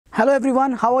Hello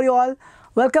everyone, how are you all?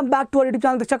 Welcome back to our YouTube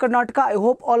channel Diksha Karnataka. I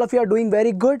hope all of you are doing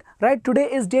very good, right? Today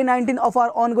is day 19 of our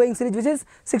ongoing series, which is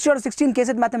 16 out of 16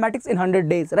 KCET mathematics in 100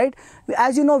 days, right?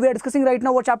 As you know, we are discussing right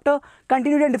now what chapter?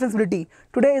 Continuity and differentiability.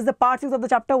 Today is the part 6 of the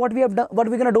chapter. What we're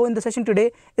going to do in the session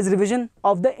today is revision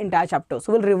of the entire chapter.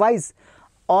 So we'll revise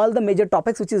all the major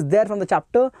topics which is there from the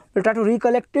chapter. We'll try to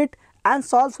recollect it and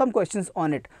solve some questions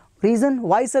on it. Reason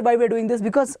why, sir, why we are doing this?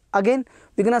 Because again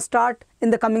we're gonna start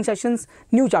in the coming sessions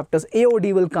new chapters.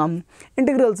 AOD will come,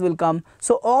 integrals will come,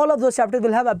 so all of those chapters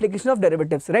will have application of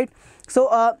derivatives, right?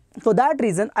 So for that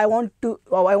reason I want you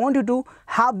to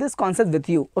have this concept with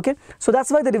you, okay? So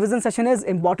that's why the revision session is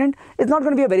important. It's not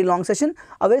going to be a very long session,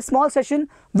 a very small session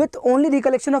with only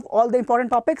recollection of all the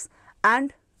important topics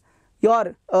and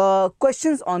your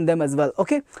questions on them as well,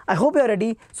 okay? I hope you are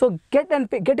ready. So get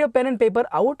your pen and paper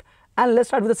out and let's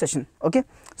start with the session, okay?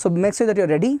 So make sure that you're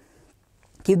ready.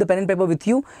 Keep the pen and paper with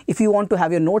you. If you want to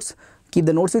have your notes, keep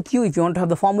the notes with you. If you want to have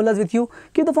the formulas with you,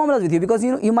 keep the formulas with you, because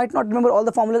you might not remember all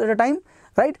the formulas at a time,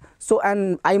 right? So,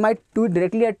 and I might do it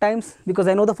directly at times because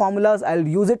I know the formulas. I'll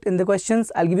use it in the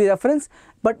questions, I'll give you reference.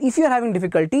 But if you're having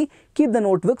difficulty, keep the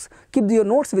notebooks, keep your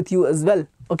notes with you as well,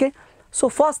 okay? So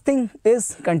first thing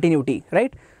is continuity,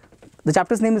 right? The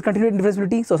chapter's name is continuity and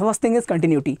differentiability. So first thing is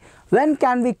continuity. When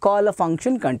can we call a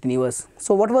function continuous?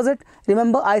 So what was it?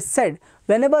 Remember I said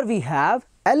whenever we have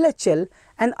LHL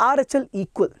and RHL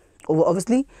equal,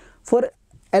 obviously for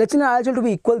LHL and RHL to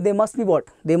be equal, they must be what?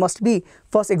 They must be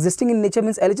first existing in nature,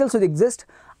 means LHL should exist,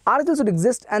 RHL should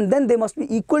exist, and then they must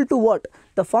be equal to what?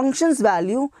 The function's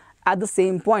value at the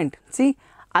same point. See,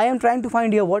 I am trying to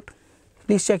find here what?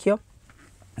 Please check here.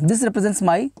 This represents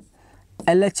my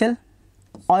LHL.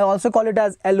 I also call it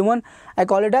as L1. I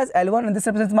call it as L1, and this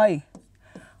represents my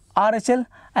RHL.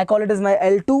 I call it as my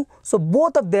L2. So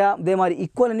both of them are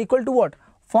equal, and equal to what?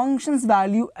 Function's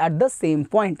value at the same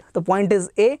point. The point is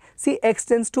A. See, x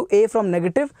tends to A from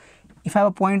negative. If I have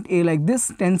a point A like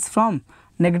this, tends from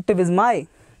negative is my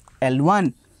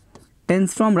L1.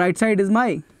 Tends from right side is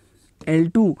my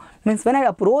L2. Means when I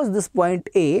approach this point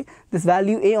A, this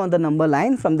value A on the number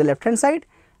line from the left hand side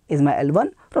is my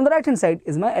L1, from the right hand side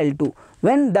is my L2.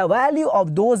 When the value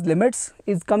of those limits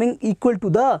is coming equal to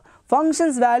the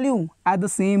function's value at the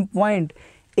same point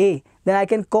A, then I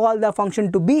can call the function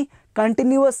to be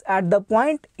continuous at the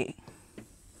point A.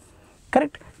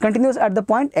 Correct? Continuous at the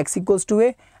point x equals to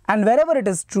A, and wherever it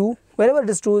is true,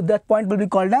 that point will be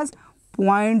called as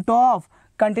point of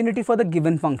continuity for the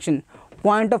given function.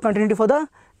 Point of continuity for the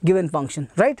given function,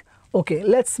 right? Okay,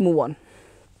 let's move on.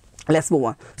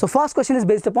 So first question is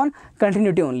based upon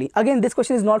continuity only. Again, this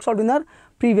question is not solved in our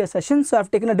previous session, so I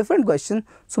have taken a different question.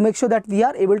 So make sure that we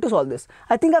are able to solve this.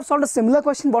 I think I have solved a similar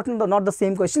question, but not the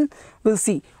same question. We'll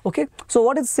see. Okay. So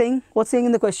what it's saying? What's saying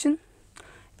in the question?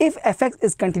 If fx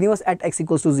is continuous at x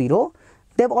equals to 0,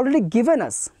 they have already given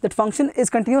us that function is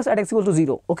continuous at x equals to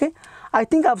 0. Okay. I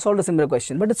think I have solved a similar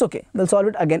question, but it's okay. We'll solve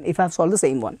it again if I have solved the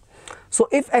same one. So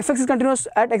if fx is continuous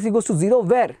at x equals to 0,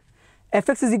 where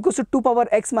fx is equals to 2 power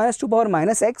x minus 2 power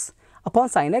minus x upon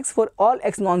sin x for all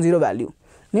x non-zero value.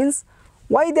 Means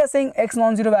why they are saying x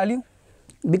non-zero value?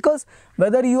 Because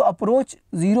whether you approach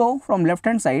 0 from left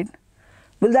hand side,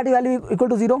 will that value equal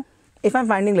to 0? If I am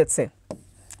finding, let's say,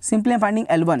 simply I am finding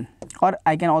L1, or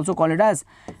I can also call it as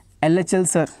LHL,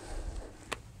 sir.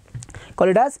 Call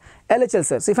it as LHL,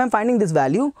 sir. So if I am finding this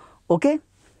value, okay,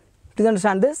 please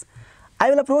understand this. I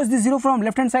will approach this 0 from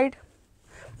left hand side.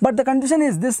 But the condition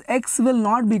is this x will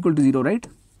not be equal to 0, right?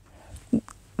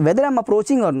 Whether I am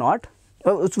approaching or not,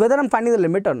 whether I am finding the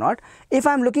limit or not, if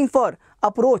I am looking for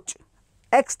approach,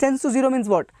 x tends to 0 means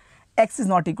what? X is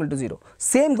not equal to 0.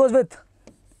 Same goes with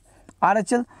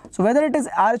RHL. So whether it is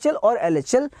RHL or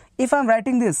LHL, if I am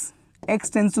writing this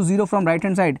x tends to 0 from right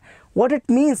hand side, what it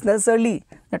means necessarily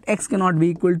that x cannot be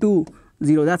equal to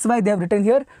 0. That's why they have written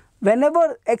here,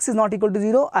 whenever x is not equal to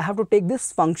 0, I have to take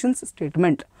this function's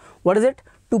statement. What is it?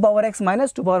 2 power x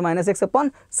minus 2 power minus x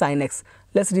upon sin x.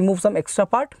 Let's remove some extra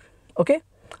part. Okay,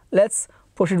 let's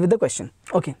push it with the question.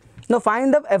 Okay, now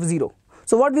find the f0.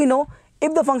 So what we know,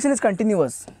 if the function is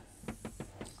continuous,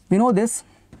 we know this,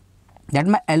 that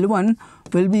my L1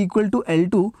 will be equal to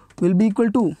L2 will be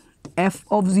equal to f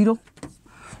of 0.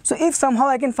 So if somehow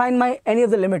I can find my any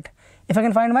of the limit, if I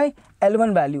can find my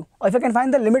L1 value, or if I can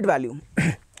find the limit value,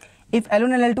 if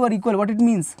L1 and L2 are equal, what it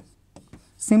means?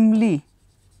 Simply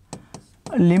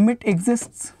limit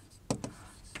exists,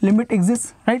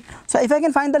 right? So if I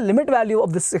can find the limit value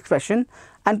of this expression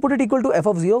and put it equal to f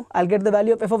of 0, I'll get the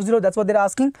value of f of 0. That's what they're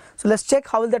asking. So let's check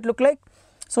how will that look like.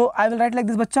 So I will write like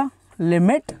this, bacha,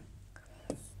 limit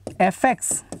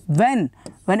fx when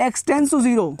x tends to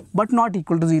 0 but not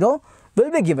equal to 0,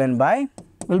 will be given by,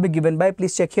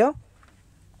 please check here,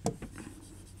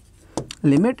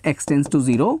 limit x tends to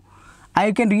 0.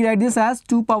 I can rewrite this as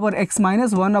 2 power x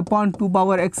minus 1 upon 2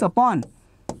 power x upon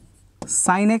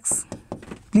sin x.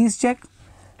 Please check.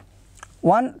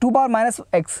 2 power minus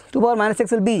x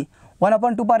will be 1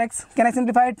 upon 2 power x. Can I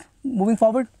simplify it moving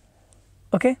forward?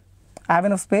 Okay, I have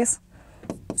enough space.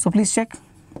 So please check.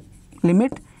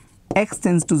 Limit x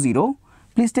tends to 0.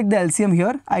 Please take the LCM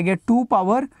here. I get 2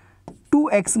 power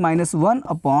 2x minus 1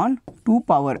 upon 2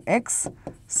 power x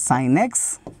sin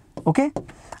x. Okay,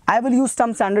 I will use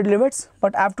some standard limits,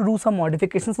 but I have to do some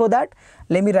modifications for that.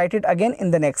 Let me write it again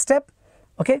in the next step.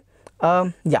 Okay,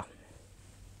 yeah.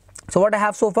 So what I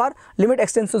have so far, limit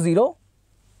x tends to 0.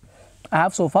 I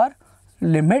have so far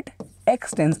limit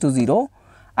x tends to 0.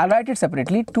 I'll write it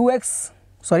separately. 2x,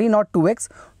 sorry, not 2x,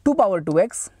 2 power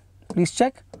 2x. Please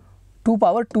check. 2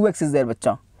 power 2x is there,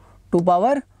 bacha. 2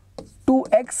 power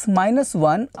 2x minus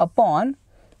 1 upon,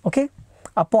 okay,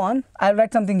 upon, I'll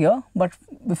write something here, but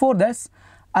before this,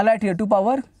 I'll write here 2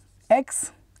 power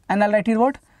x and I'll write here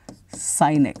what?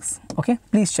 Sin x. Okay,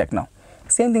 please check now.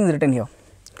 Same thing is written here.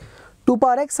 2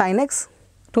 power x sin x,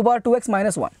 2 power 2x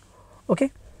minus 1.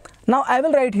 Okay, now I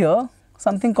will write here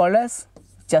something called as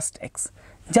just x,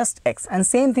 and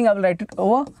same thing I will write it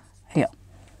over here.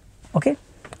 Okay,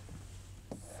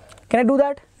 can I do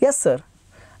that? Yes, sir.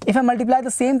 If I multiply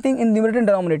the same thing in numerator and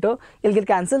denominator, it will get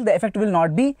cancelled. The effect will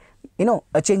not be,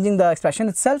 changing the expression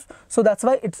itself. So that's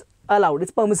why it's allowed,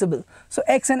 it's permissible. So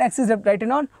x and x is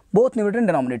written on both numerator and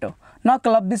denominator. Now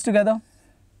club this together.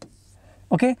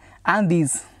 Okay, and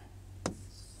these.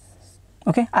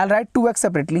 Okay, I'll write 2x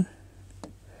separately.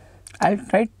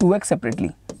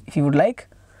 If you would like,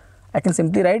 I can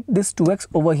simply write this 2x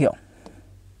over here.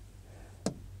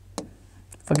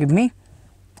 Forgive me,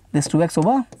 this 2x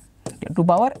over 2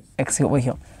 power x over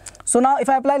here. So now if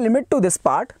I apply limit to this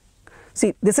part,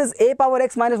 see, this is a power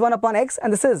x minus 1 upon x,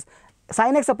 and this is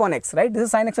sin x upon x, right? This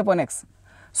is sin x upon x.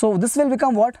 So this will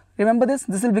become what? Remember this?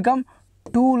 This will become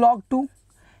 2 log 2,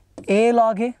 a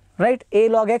log a, right? A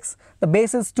log x, the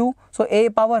base is 2, so a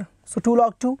power, so 2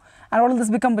 log 2. And what will this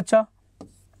become, bacha?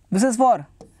 This is for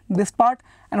this part,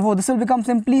 and for this will become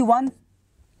simply 1.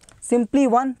 Simply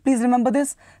 1. Please remember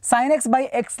this. Sin x by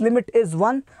x limit is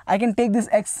 1. I can take this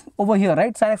x over here,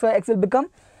 right? Sin x by x will become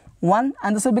 1,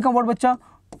 and this will become what, bacha?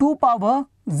 2 power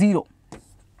 0.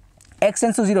 X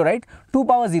tends to 0, right? 2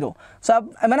 power 0. So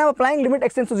when I'm applying limit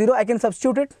x tends to 0, I can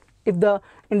substitute it. If the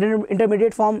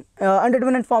intermediate form,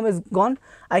 undeterminate form is gone,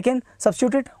 I can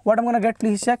substitute it. What I'm going to get,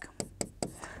 please check.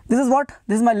 This is what?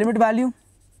 This is my limit value.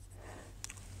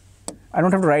 I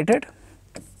don't have to write it.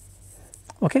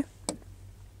 Okay.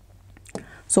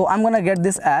 So I'm going to get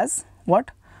this as what?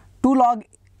 2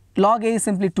 log a is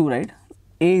simply 2, right?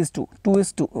 A is 2. 2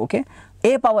 is 2. Okay.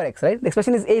 A power x, right? The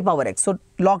expression is a power x. So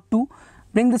log 2.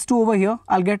 Bring this 2 over here.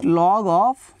 I'll get log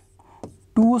of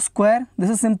 2 square. This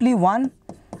is simply 1.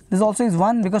 This also is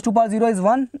 1 because 2 power 0 is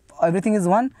 1. Everything is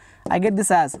 1. I get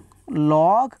this as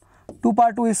log 2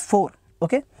 power 2 is 4.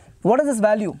 Okay. What is this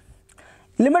value?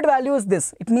 Limit value is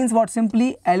this. It means what?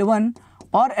 Simply L1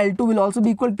 or L2 will also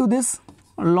be equal to this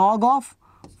log of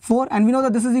 4, and we know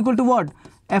that this is equal to what?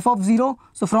 F of 0.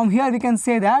 So from here we can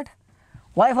say that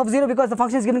why f of 0? Because the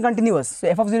function is given continuous. So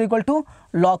f of 0 equal to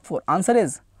log 4. Answer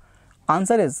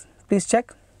is, please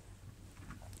check,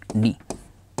 D,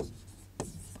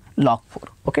 log 4.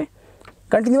 Okay,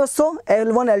 continuous. So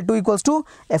L1 L2 equals to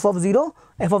f of 0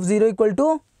 equal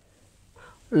to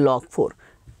log 4,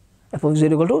 f of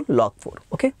 0 equal to log 4.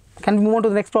 Okay, can we move on to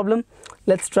the next problem?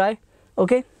 Let's try.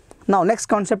 Okay, now next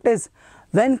concept is,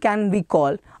 when can we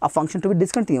call a function to be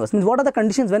discontinuous? Means what are the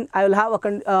conditions when I will have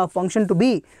a function to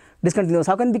be discontinuous?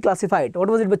 How can we classify it? What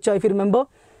was it, bacha, if you remember?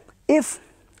 If,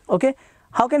 okay,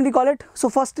 how can we call it? So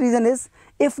first reason is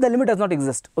if the limit does not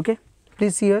exist. Okay,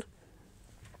 please see here,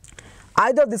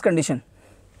 either of this condition.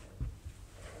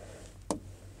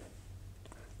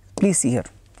 Please see here,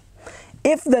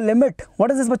 if the limit,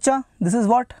 what is this, bacha? This is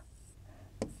what?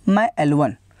 My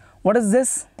L1. What is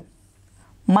this?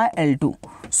 My L2.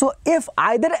 So if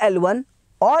either L1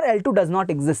 or L2 does not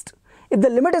exist, if the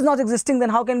limit is not existing, then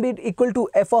how can be it equal to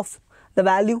f of the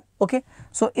value? Okay,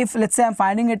 so if let's say I'm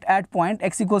finding it at point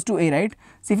x equals to a, right?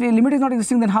 So if the limit is not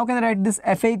existing, then how can I write this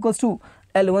fa equals to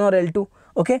L1 or L2?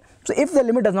 Okay, so if the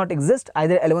limit does not exist,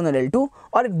 either L1 or L2,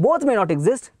 or if both may not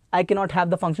exist, I cannot have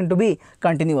the function to be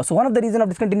continuous. So one of the reasons of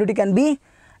discontinuity can be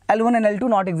L1 and L2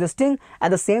 not existing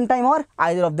at the same time, or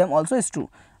either of them also is true.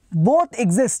 Both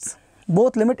exists,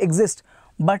 both limit exist,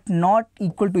 but not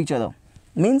equal to each other.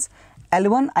 Means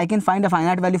L1, I can find a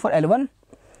finite value for L1.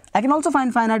 I can also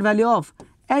find finite value of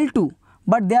L2,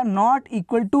 but they are not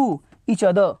equal to each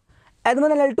other.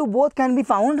 L1 and L2 both can be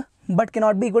found but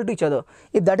cannot be equal to each other.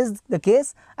 If that is the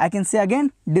case, I can say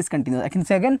again discontinuous. I can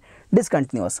say again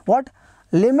discontinuous. What?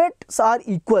 Limits are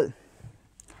equal.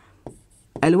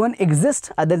 L1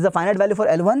 exists, there is a finite value for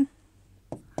L1.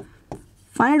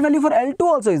 Finite value for L2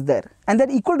 also is there, and they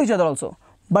are equal to each other also,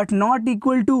 but not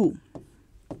equal to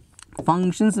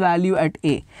function's value at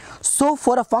A. So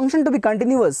for a function to be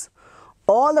continuous,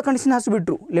 all the condition has to be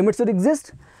true. Limits should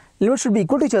exist, limits should be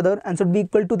equal to each other, and should be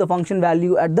equal to the function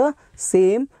value at the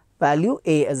same value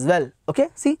A as well. Okay,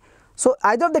 see, so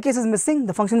either of the cases missing,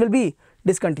 the function will be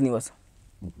discontinuous.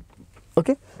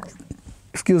 Okay,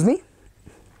 excuse me.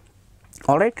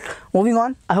 All right, moving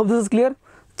on. I hope this is clear.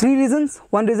 3 reasons.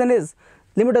 One reason is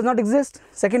limit does not exist.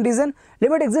 Second reason,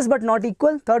 limit exists but not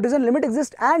equal. Third reason, limit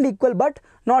exists and equal but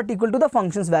not equal to the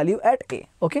function's value at A.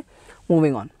 Okay,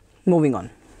 moving on.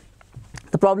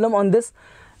 The problem on this,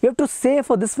 we have to say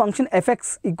for this function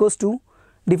fx equals to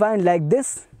defined like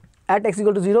this at x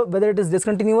equal to 0, whether it is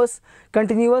discontinuous,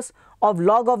 continuous, of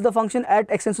log of the function at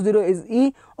x tends to 0 is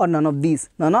E, or none of these.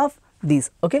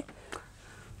 Okay,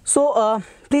 so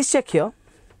please check here.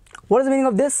 What is the meaning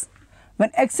of this?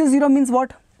 When x is 0 means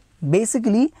what?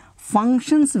 Basically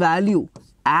function's value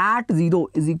at 0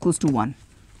 is equals to 1.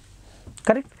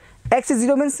 Correct? X is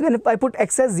 0 means when I put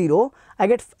x as 0, I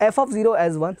get f of 0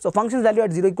 as 1. So function's value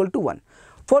at 0 equal to 1.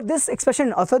 For this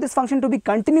expression, or for this function to be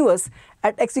continuous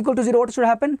at x equal to 0, what should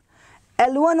happen?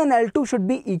 L1 and L2 should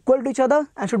be equal to each other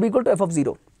and should be equal to f of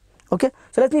 0. Okay,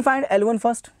 so let me find L1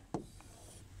 first.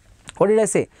 What did I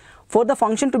say? For the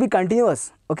function to be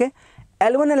continuous, okay,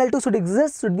 L1 and L2 should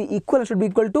exist, should be equal, should be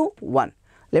equal to 1.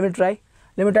 Let me try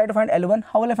to find L1.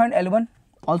 How will I find L1?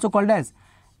 Also called as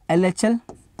LHL.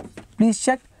 Please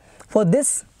check. For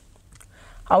this,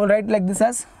 I will write like this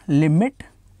as limit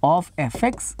of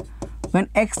fx when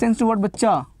x tends to what,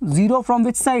 bacha? 0 from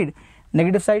which side?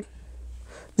 Negative side.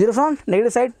 0 from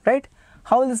negative side, right?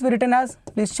 How will this be written as?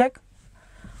 Please check.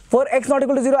 For x not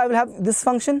equal to 0, I will have this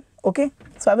function. Okay,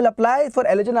 so I will apply for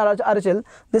LHL and RHL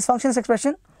this function's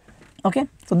expression. Okay,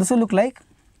 so this will look like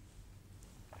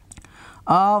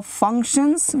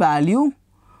function's value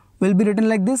will be written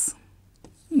like this,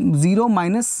 0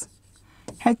 minus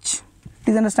h.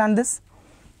 Please understand this.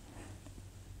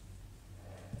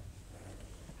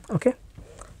 Okay,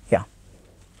 yeah.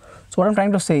 So what I'm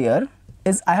trying to say here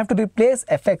is I have to replace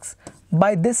fx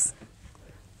by this.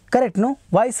 Correct? No?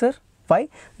 Why, sir? Why?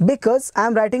 Because I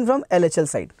am writing from LHL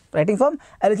side.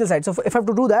 So if I have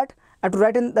to do that, I have to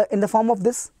write in the form of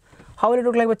this. How will it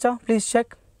look like, bacha? Please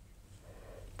check.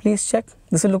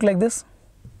 This will look like this.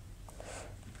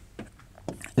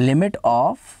 Limit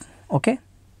of, okay,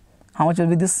 how much will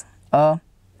be this?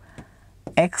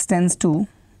 X tends to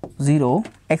 0,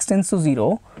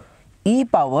 e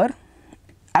power,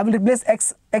 I will replace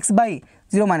x by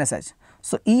 0 minus h.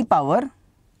 So e power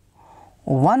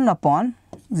 1 upon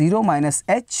 0 minus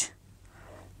h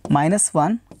minus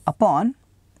 1 upon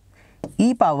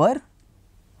e power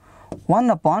 1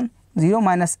 upon 0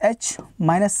 minus h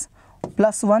minus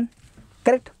plus 1.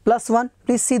 Correct? Plus 1.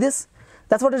 Please see this.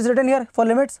 That's what is written here for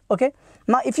limits. Okay.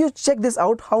 Now if you check this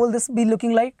out, how will this be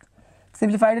looking like?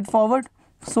 Simplified it forward.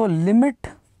 So limit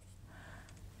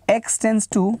x tends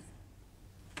to,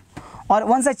 or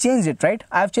once I change it, right?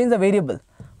 I have changed the variable.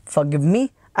 Forgive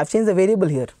me, I have changed the variable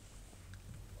here.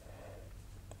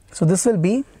 So this will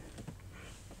be,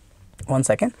 one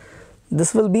second,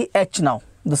 this will be h now.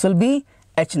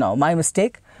 My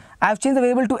mistake. I have changed the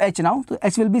variable to h now. So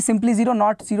h will be simply 0,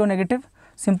 not 0 negative.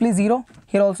 Simply 0.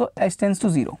 Here also h tends to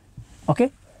 0.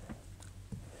 Okay.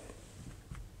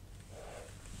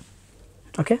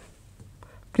 Okay.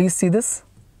 Please see this.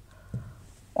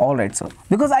 Alright, so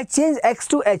because I changed x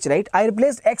to h, right? I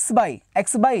replaced x by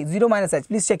 0 minus h.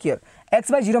 Please check here.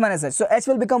 X by 0 minus h. So h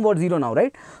will become what? 0 now,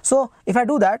 right? So if I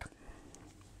do that,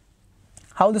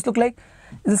 how will this look like?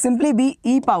 It will simply be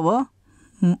e power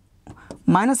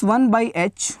minus 1 by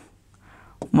h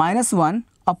minus 1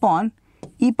 upon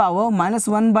e power minus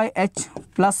 1 by h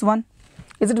plus 1.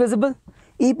 Is it visible?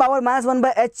 E power minus 1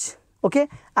 by h, okay,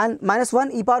 and minus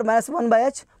 1 e power minus 1 by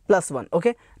h plus 1.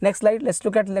 Okay, next slide. Let's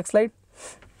look at the next slide.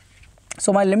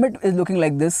 So my limit is looking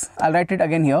like this. I'll write it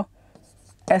again here.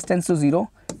 S tends to 0,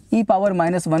 e power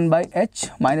minus 1 by h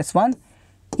minus 1,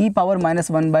 e power minus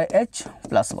 1 by h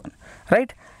plus 1.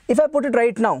 Right? If I put it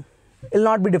right now, it will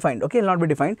not be defined. Okay, it will not be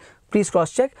defined. Please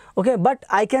cross check. Okay, but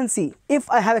I can see if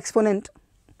I have exponent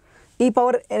e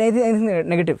power anything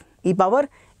negative, e power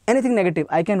anything negative,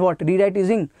 I can what? Rewrite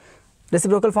using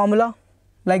reciprocal formula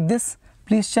like this.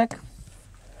 Please check.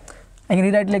 I can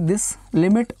rewrite like this.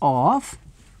 Limit of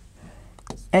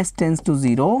s tends to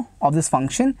 0 of this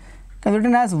function can be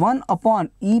written as 1 upon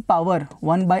e power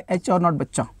 1 by h or not,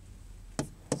 bacha?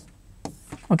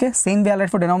 Okay, same way I'll write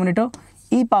for denominator,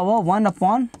 e power 1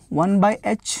 upon 1 by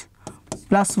h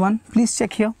plus 1. Please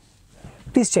check here.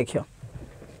 Please check here.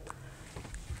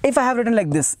 If I have written like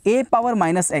this, a power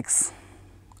minus x,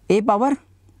 a power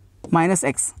minus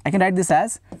x, I can write this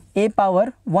as a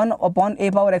power 1 upon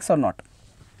a power x or not.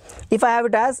 If I have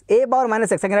it as a power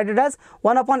minus x, I can write it as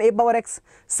 1 upon a power x.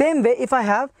 Same way, if I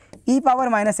have e power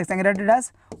minus x, I can write it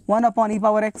as 1 upon e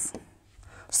power x.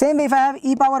 Same way, if I have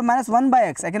e power minus 1 by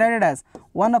x, I can write it as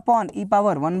 1 upon e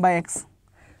power 1 by x.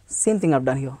 Same thing I've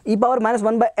done here. E power minus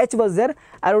 1 by h was there.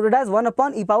 I wrote it as 1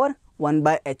 upon e power 1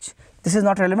 by h. This is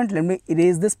not relevant. Let me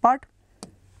erase this part.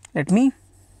 Let me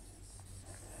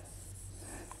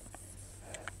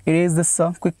erase this.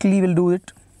 Quickly we'll do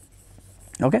it.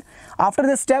 Okay. After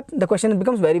this step, the question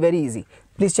becomes very, very easy.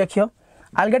 Please check here.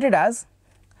 I'll get it as,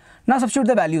 now substitute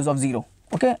the values of 0.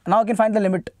 Okay. Now I can find the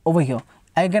limit over here.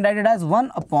 I can write it as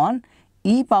 1 upon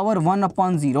e power 1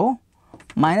 upon 0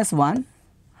 minus 1,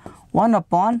 1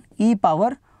 upon e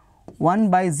power 1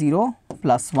 by 0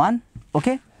 plus 1.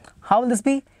 Okay. How will this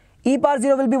be? E power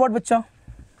 0 will be what, bacha?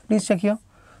 Please check here.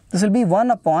 This will be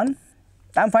 1 upon,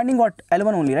 I am finding what?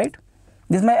 L1 only, right?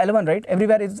 This is my L1, right?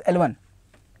 Everywhere it is L1.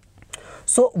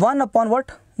 So 1 upon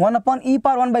what? 1 upon e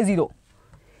power 1 by 0.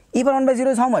 E power 1 by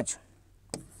 0 is how much?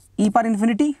 E power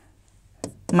infinity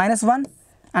minus 1.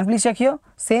 And please check here.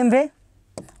 Same way,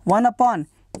 1 upon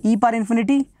e power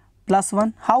infinity plus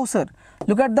 1. How, sir?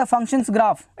 Look at the functions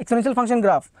graph, exponential function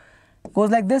graph. Goes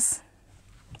like this.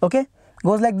 Okay.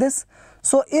 Goes like this.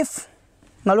 So if,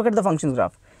 now look at the functions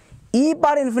graph. E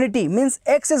power infinity means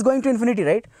x is going to infinity,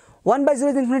 right? 1 by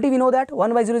 0 is infinity, we know that.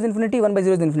 1 by 0 is infinity, 1 by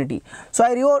 0 is infinity. So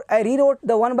I rewrote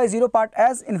the 1 by 0 part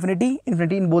as infinity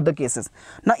in both the cases.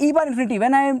 Now e power infinity,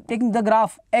 when I am taking the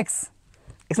graph x,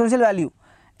 exponential value,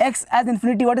 x as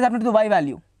infinity, what is happening to the y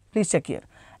value? Please check here.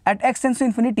 At x tends to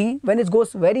infinity, when it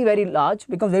goes very, very large,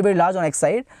 becomes very, very large on x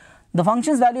side, the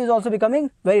function's value is also becoming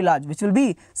very large, which will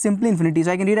be simply infinity.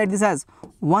 So I can rewrite this as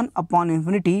 1 upon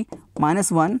infinity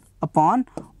minus 1 upon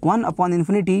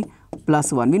infinity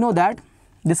plus 1. We know that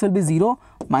this will be 0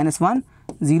 minus 1,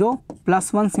 0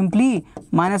 plus 1, simply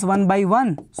minus 1 by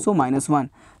 1, so minus 1.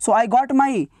 So I got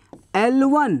my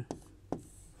L1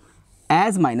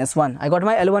 as minus 1. I got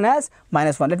my L1 as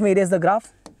minus 1. Let me erase the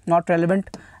graph, not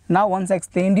relevant. Now once I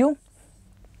explained you,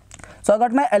 so I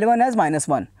got my L1 as minus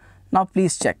 1. Now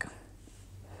please check.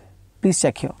 Please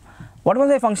check here. What was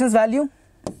my function's value?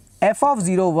 F of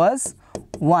 0 was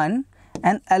 1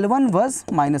 and L1 was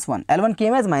minus 1. L1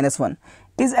 came as minus 1.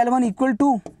 Is L1 equal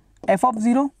to f of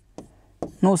 0?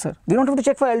 No, sir. We don't have to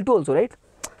check for L2 also, right?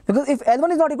 Because if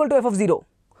L1 is not equal to f of 0,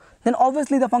 then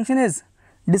obviously the function is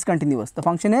discontinuous. The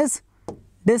function is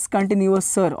discontinuous,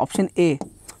 sir. Option A.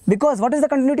 Because what is the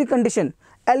continuity condition?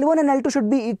 L1 and L2 should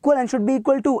be equal and should be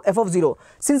equal to f of 0.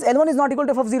 Since L1 is not equal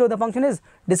to f of 0, the function is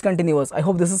discontinuous. I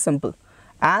hope this is simple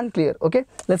and clear. Okay.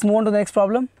 Let's move on to the next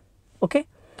problem. Okay.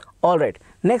 All right.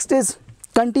 Next is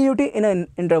continuity in an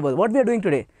interval. What we are doing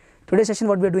today? Today's session,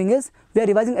 what we are doing is, we are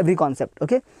revising every concept.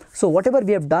 Okay. So whatever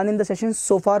we have done in the sessions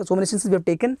so far, so many sessions we have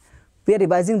taken, we are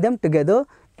revising them together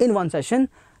in one session,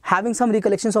 having some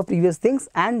recollections of previous things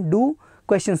and do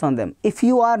questions on them. If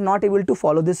you are not able to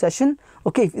follow this session,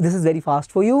 okay, if this is very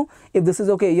fast for you, if this is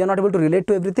okay, you are not able to relate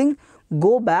to everything,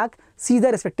 go back, see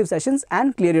the respective sessions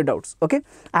and clear your doubts. Okay.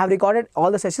 I have recorded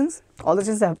all the sessions. All the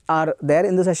sessions are there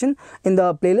in the session, in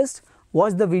the playlist.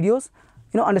 Watch the videos,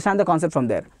 understand the concept from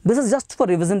there. This is just for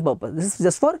revision purpose. This is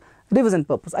just for revision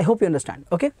purpose. I hope you understand.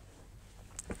 Okay.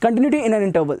 Continuity in an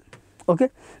interval. Okay.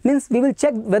 Means we will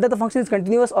check whether the function is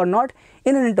continuous or not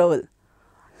in an interval.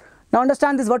 Now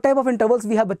understand this, what type of intervals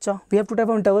we have, bacha? We have two types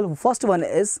of interval. First one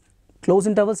is closed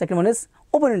interval, second one is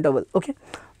open interval. Okay.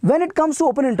 When it comes to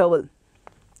open interval,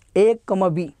 a comma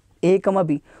b,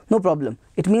 no problem.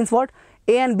 It means what?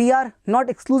 A and b are not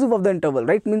exclusive of the interval,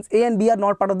 right? Means a and b are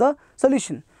not part of the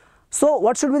solution. So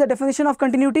what should be the definition of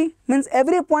continuity? Means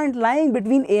every point lying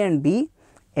between a and b,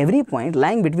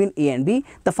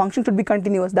 the function should be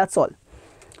continuous. That's all.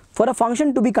 For a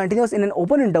function to be continuous in an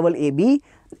open interval AB,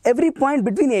 every point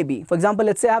between AB, for example,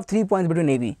 let's say I have 3 points between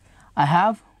AB. I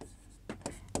have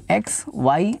x,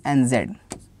 y and z.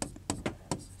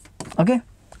 Okay,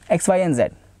 x, y and z.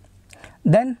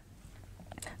 Then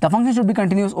the function should be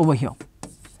continuous over here.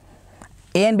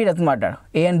 A and B doesn't matter.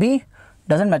 A and B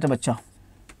doesn't matter, bacha.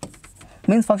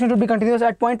 Means function should be continuous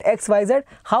at point x, y, z.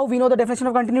 How we know the definition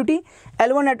of continuity?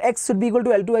 L1 at x should be equal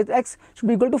to L2 at x should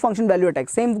be equal to function value at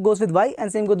x. Same goes with y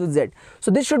and same goes with z.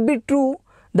 So this should be true.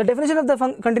 The definition of the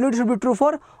continuity should be true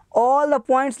for all the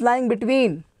points lying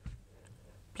between.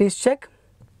 Please check.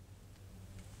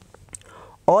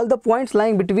 all the points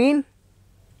lying between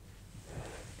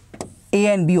A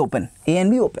and B open, A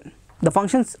and B open. The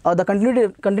functions or the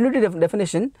continuity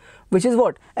definition, which is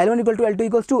what, L1 equal to L2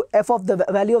 equals to f of the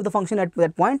value of the function at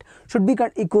that point, should be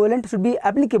equivalent, should be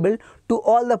applicable to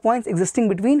all the points existing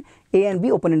between A and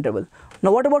B open interval.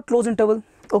 Now what about closed interval?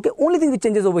 Okay, only thing which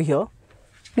changes over here,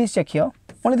 please check here,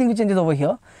 only thing which changes over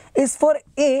here is for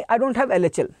A, I don't have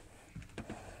LHL.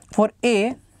 For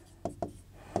A,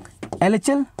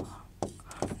 LHL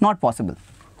not possible.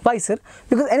 Why, sir?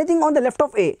 Because anything on the left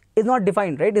of A is not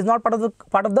defined, right? Is not part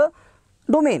of the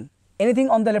domain. Anything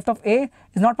on the left of A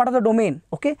is not part of the domain,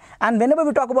 okay? And whenever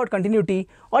we talk about continuity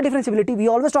or differentiability, we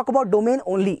always talk about domain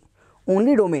only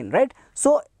domain, right?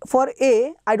 So for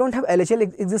A, I don't have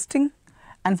LHL existing,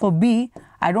 and for B,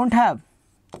 I don't have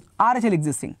RHL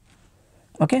existing,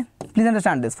 okay? Please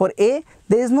understand this. For A,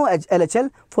 there is no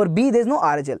LHL. For B, there is no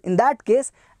RHL. In that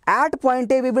case, at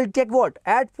point A, we will check what?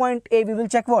 At point A, we will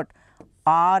check what?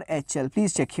 RHL.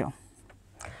 Please check here.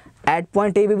 At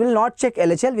point A, we will not check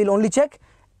LHL, we will only check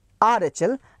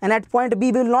RHL, and at point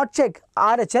B, we will not check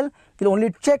RHL, we will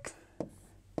only check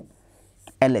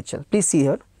LHL. Please see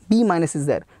here, B minus is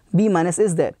there, B minus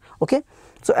is there, okay?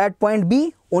 So at point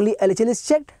B, only LHL is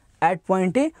checked, at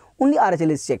point A, only RHL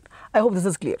is checked. I hope this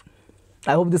is clear.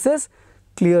 I hope this is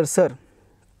clear, sir,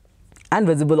 and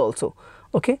visible also,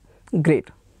 okay? Great.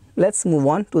 Let's move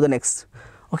on to the next,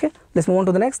 okay? Let's move on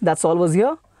to the next. That's all was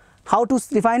here. How to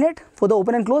define it for the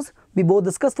open and close, we both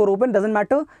discussed. For open, doesn't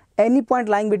matter, any point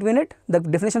lying between it, the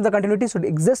definition of the continuity should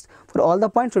exist for all the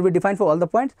points, should be defined for all the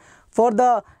points. For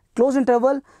the closed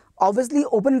interval, obviously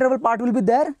open interval part will be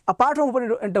there. Apart from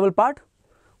open interval part,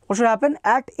 what should happen?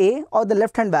 At A or the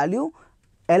left hand value,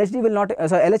 LHL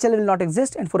will not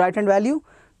exist, and for right hand value,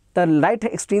 the right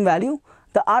extreme value,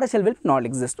 the RHL will not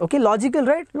exist. Okay, logical,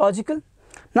 right? Logical.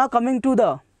 Now coming to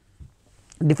the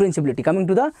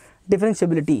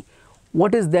differentiability,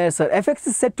 what is there, sir? Fx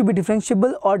is said to be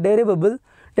differentiable or derivable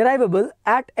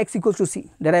at x equals to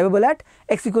c. Derivable at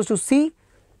x equals to c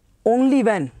only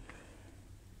when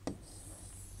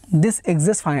this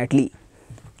exists finitely.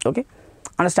 Okay,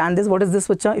 understand this. What is this,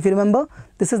 bacha? If you remember,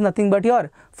 this is nothing but your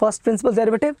first principle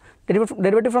derivative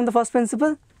from the first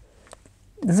principle.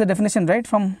 This is a definition, right,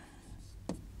 from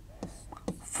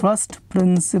first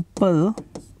principle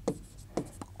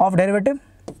of derivative.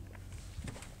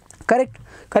 Correct,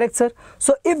 correct, sir.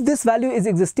 So if this value is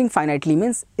existing finitely,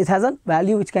 means it has a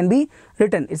value which can be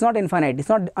written. It's not infinite, it's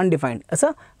not undefined.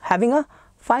 So having a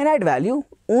finite value,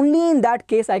 only in that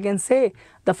case I can say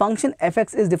the function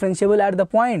fx is differentiable at the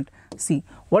point c.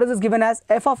 What is this given as?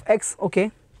 F of x.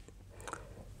 Okay,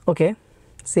 okay,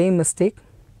 same mistake.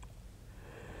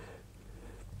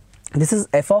 This is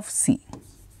f of c.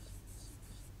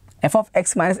 F of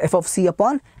x minus f of c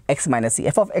upon x minus c.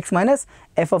 F of x minus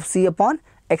f of c upon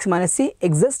x minus c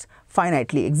exists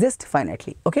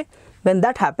finitely, okay? When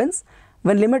that happens,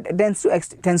 when limit tends to x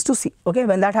tends to c, okay?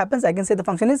 When that happens, I can say the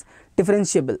function is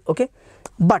differentiable, okay?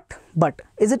 But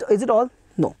is it all?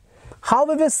 No. How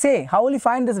we will say, how will we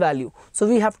find this value? So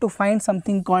we have to find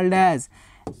something called as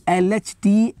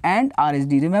LHD and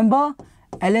RHD. Remember,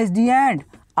 LHD and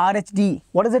RHD.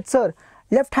 What is it, sir?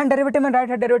 Left hand derivative and right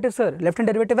hand derivative, sir. Left hand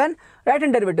derivative and right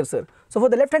hand derivative, sir. So for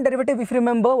the left hand derivative, if you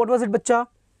remember, what was it, bacha?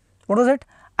 What was it?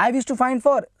 I used to find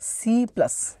for c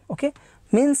plus, okay?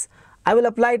 Means I will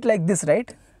apply it like this,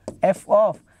 right? F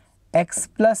of x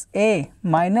plus a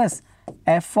minus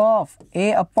f of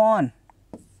a upon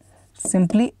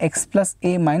simply x plus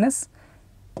a minus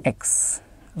x,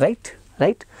 right?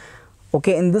 Right?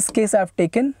 Okay, in this case I have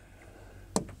taken,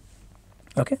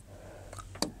 okay?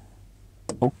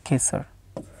 Okay, sir.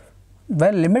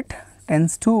 Where limit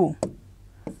tends to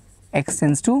x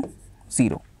tends to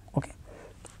 0. Okay,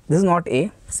 this is not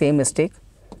a, same mistake,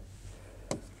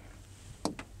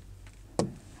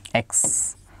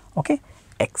 x, okay,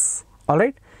 x, all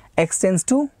right, x tends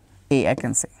to a, I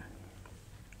can say.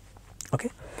 Okay,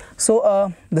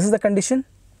 so this is the condition,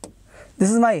 this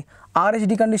is my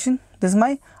RHD condition, this is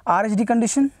my RHD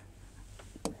condition.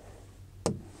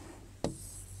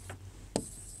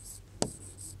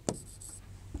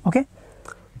 Okay,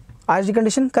 RHD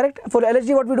condition, correct. For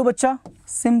LHD, what we do, bacha?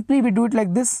 Simply we do it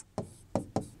like this.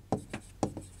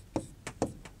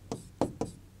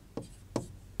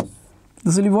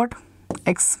 This will be what?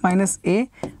 X minus a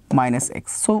minus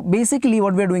x. So basically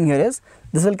what we are doing here is,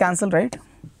 this will cancel, right?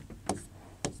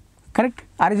 Correct.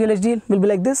 RHD LHD will be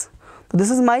like this. So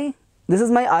this is my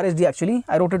RHD actually.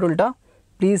 I wrote it ulta.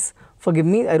 Please forgive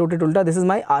me. I wrote it ulta. This is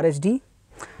my RHD.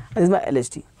 This is my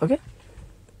LHD. Okay.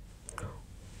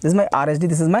 This is my RHD.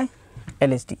 This is my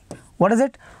LHD. What is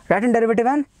it? Right hand derivative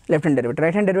and left hand derivative.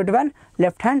 Right hand derivative and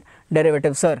left hand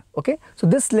derivative, sir. Okay. So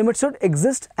this limit should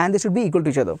exist and they should be equal to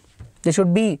each other. They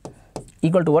should be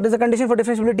equal to, what is the condition for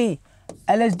differentiability?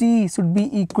 LHD should be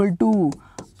equal to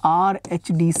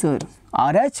RHD, sir.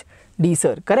 RHD,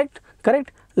 sir. Correct?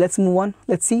 Correct. Let's move on.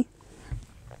 Let's see.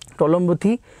 Problem number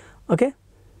 3. Okay.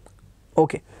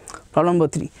 Okay. Problem number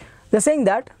 3. They're saying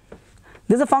that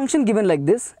there's a function given like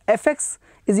this. Fx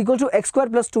is equal to x square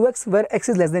plus 2x where x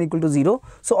is less than or equal to 0.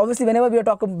 So obviously whenever we're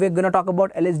going to talk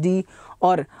about LHD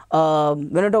or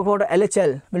when we talk about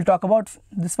LHL, we'll talk about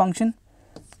this function.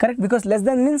 Correct? Because less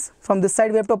than means from this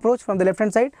side we have to approach, from the left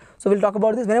hand side. So we'll talk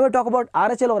about this. Whenever we talk about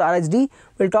RHL or RHD,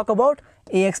 we'll talk about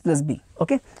AX plus B.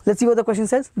 Okay. Let's see what the question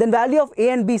says. Then value of A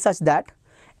and B such that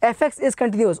Fx is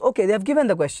continuous. Okay, they have given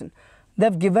the question. They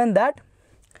have given that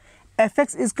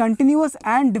Fx is continuous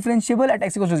and differentiable at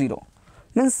x equals to 0.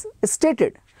 Means it's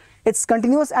stated. It's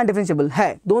continuous and differentiable.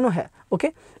 Hai, dono hai.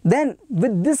 Okay. Then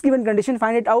with this given condition,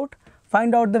 find out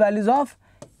the values of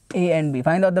A and B.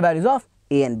 Find out the values of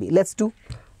A and B. Let's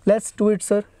do it,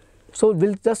 sir. So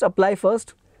we'll just apply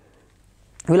first.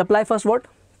 We'll apply first what?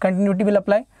 Continuity will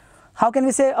apply. How can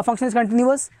we say a function is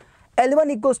continuous?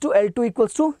 L1 equals to L2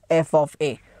 equals to f of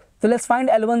A. So let's find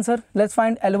L1, sir. Let's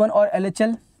find L1 or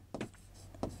LHL.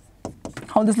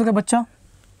 How this look at bacha?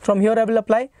 From here I will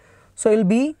apply. So it will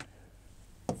be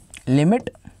limit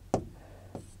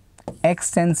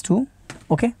x tends to,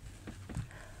 okay,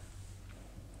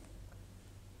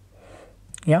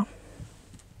 yeah,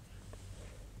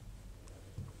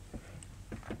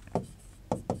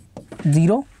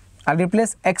 zero. I'll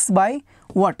replace x by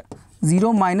what?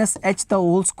 0 minus h the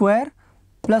whole square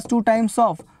plus 2 times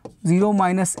of 0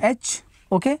 minus h,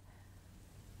 okay,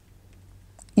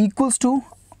 equals to,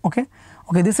 okay,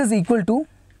 this is equal to,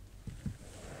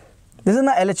 this is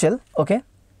my LHL, okay.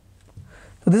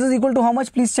 So this is equal to how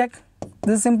much? Please check.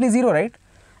 This is simply 0, right?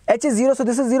 H is 0, so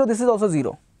this is 0, this is also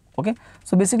 0, okay.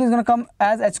 So basically it's going to come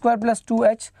as h square plus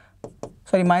 2h,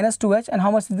 sorry, minus 2h, and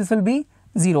how much this will be?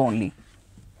 0 only.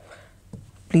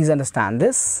 Please understand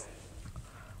this.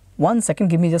 1 second,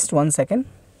 give me just 1 second.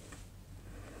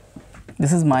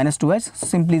 This is minus 2h, so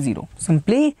simply 0.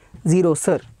 Simply 0,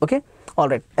 sir, okay.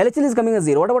 Alright, LHL is coming as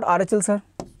 0. What about RHL, sir?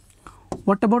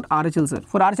 What about RHL, sir?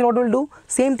 For RHL, what we'll do?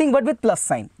 Same thing but with plus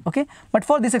sign, okay. But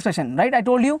for this expression, right, I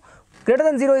told you greater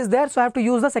than 0 is there, so I have to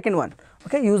use the second one,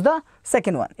 okay. Use the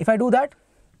second one. If I do that,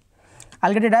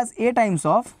 I'll get it as A times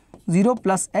of 0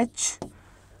 plus h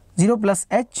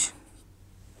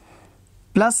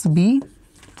plus b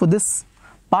for this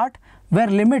part where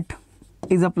limit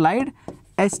is applied,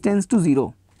 h tends to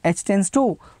 0. H tends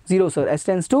to 0, sir. H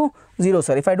tends to 0,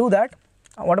 sir. If I do that,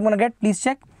 what I'm going to get? Please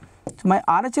check. So my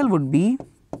RHL would be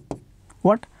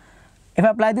what? If I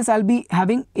apply this, I'll be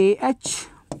having AH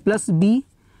plus B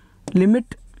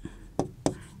limit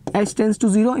h tends to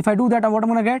 0. If I do that, what I'm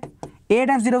going to get? A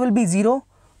times 0 will be 0.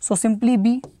 So simply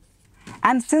B.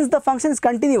 And since the function is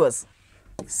continuous,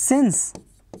 since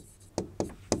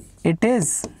it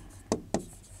is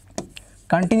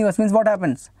continuous, means what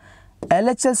happens?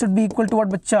 LHL should be equal to what,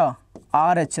 bacha?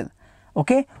 RHL.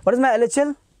 Okay. What is my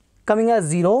LHL? Coming as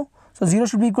 0. So 0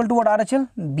 should be equal to what? RHL?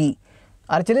 B.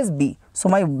 RHL is B. So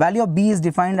my value of B is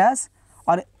defined as,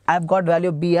 or I have got value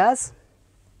of B as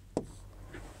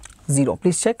 0.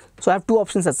 Please check. So I have two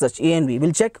options as such, A and B.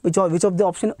 We'll check which of the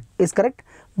option is correct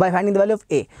by finding the value of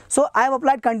A. So I have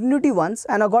applied continuity once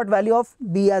and I got value of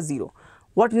B as 0.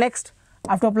 What next?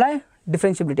 I have to apply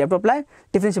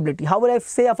differentiability. How will I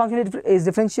say a function is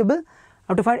differentiable? I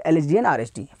have to find LHD and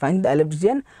RHD. Find the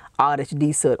LHD and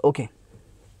RHD, sir. Okay.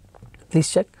 Please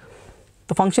check.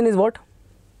 The function is what?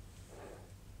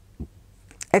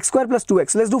 X square plus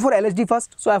 2x. Let's do for LHD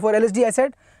first. So for LHD, I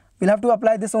said we'll have to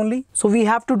apply this only. So we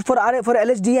have to, for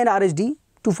LHD and RHD,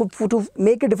 to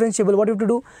make it differentiable, what we have to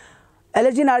do?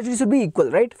 LHD and RHD should be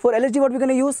equal, right? For LHD, what we're going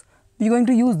to use? We're going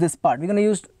to use this part. We're going to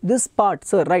use this part,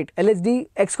 sir, right? LHD,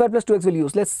 x square plus 2x will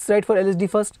use. Let's write for LHD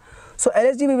first. So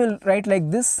LHD we will write like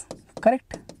this,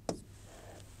 correct?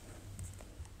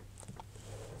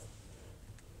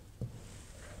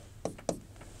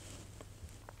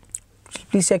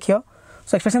 Please check here.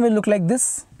 So expression will look like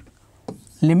this.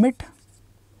 Limit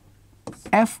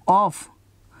f of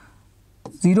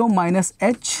 0 minus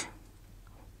h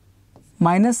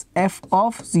minus f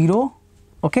of 0,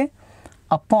 okay,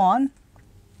 upon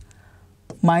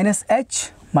minus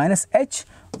h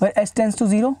where h tends to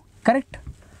 0, correct?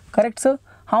 Correct, sir.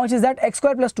 How much is that? X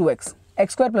square plus 2x.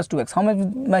 X square plus 2x. How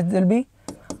much will be?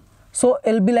 So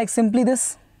it will be like simply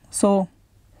this. So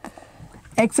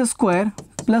x square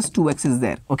plus 2x is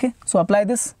there, okay. So apply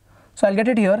this. So I'll get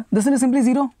it here. This is simply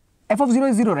 0. F of 0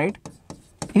 is 0, right?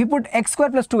 If you put x square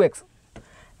plus 2x,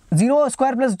 0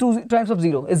 square plus 2 times of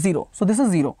 0 is 0. So this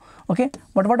is 0. Okay.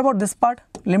 But what about this part?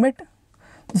 Limit.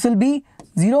 This will be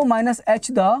 0 minus h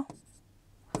the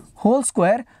whole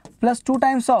square plus 2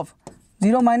 times of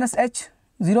 0 minus h,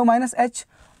 0 minus h.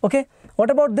 Okay. What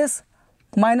about this?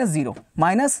 Minus 0,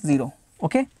 minus 0.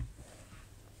 Okay.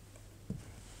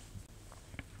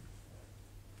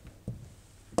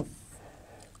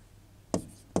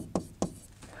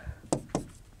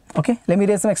 Okay, let me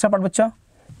raise some extra part, bacha.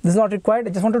 This is not required. I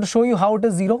just wanted to show you how it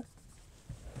is 0.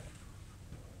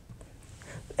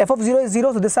 F of 0 is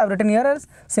 0, so this I have written here as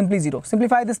simply 0.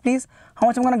 Simplify this, please. How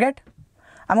much I'm going to get?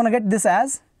 I'm going to get this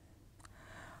as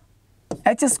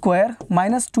h square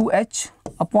minus 2h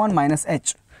upon minus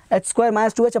h. H square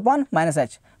minus 2h upon minus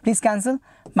h. Please cancel.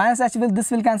 Minus h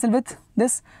this will cancel with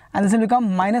this, and this will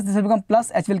become minus, this will become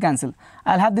plus, h will cancel.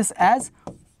 I'll have this as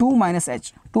 2 minus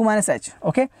h. 2 minus h.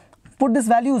 Okay. Put this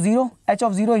value 0, h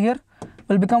of 0 here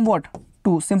will become what?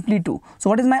 2, simply 2.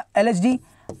 So what is my LHD?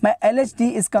 My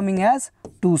LHD is coming as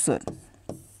 2, sir.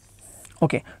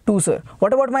 Okay, 2, sir.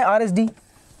 What about my RHD?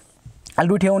 I'll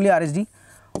do it here only RHD.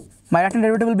 My right hand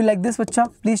derivative will be like this, bacha.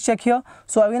 Please check here.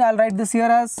 So again, I'll write this here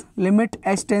as limit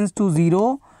h tends to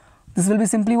 0. This will be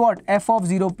simply what? F of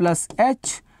 0 plus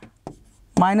h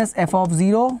minus f of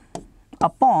 0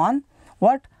 upon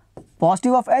what?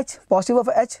 Positive of h,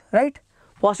 right?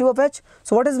 Positive of h.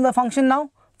 So what is the function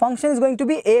now? Function is going to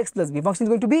be ax plus b. Function is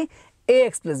going to be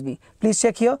ax plus b. Please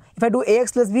check here. If I do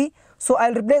ax plus b, so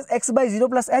I'll replace x by 0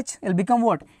 plus h. It will become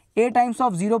what? A times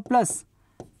of 0 plus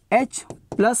h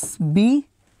plus b.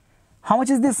 How much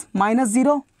is this? Minus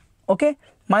 0. Okay,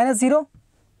 minus 0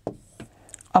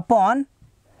 upon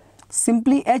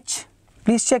simply h.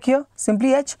 Please check here.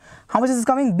 Simply h. How much is this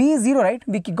coming? B is 0, right?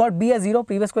 We got b as 0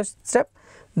 previous step.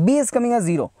 B is coming as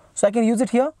 0. So I can use it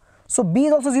here. So b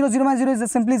is also 0. 0 minus 0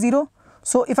 is simply 0.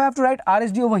 So if I have to write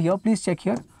RHD over here, please check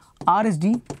here.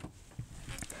 RHD.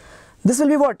 This will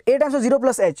be what? A times of 0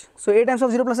 plus h. So a times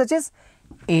of 0 plus h is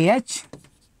AH.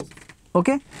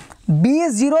 Okay. B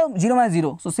is 0. 0 minus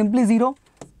 0. So simply 0.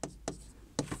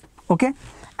 Okay.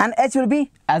 And h will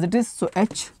be as it is. So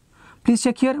h. Please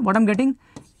check here what I'm getting.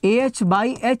 AH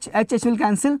by h. H will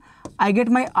cancel. I get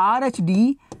my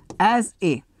RHD as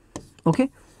A. Okay.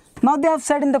 Now they have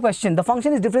said in the question, the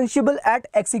function is differentiable at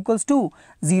x equals to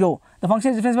 0. The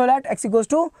function is differentiable at x equals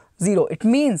to 0. It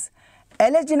means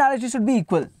LHD and RHD should be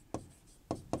equal.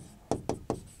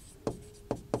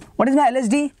 What is my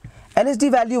LHD?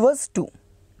 LHD value was 2.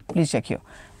 Please check here.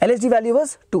 LHD value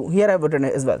was 2. Here I have written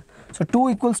it as well. So 2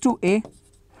 equals to A.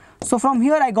 So from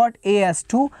here I got A as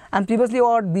 2 and previously I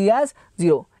got B as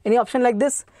 0. Any option like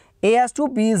this? A as 2,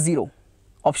 B is 0.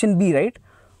 Option B, right?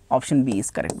 Option B is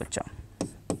correct, bacha.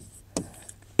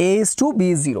 A is 2,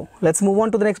 B is 0. Let's move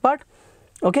on to the next part.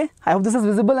 Okay, I hope this is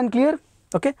visible and clear.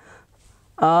 Okay,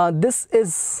 this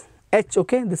is H.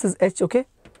 Okay, this is H. Okay,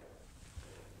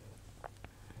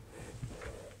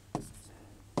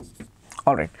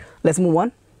 all right, let's move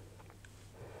on.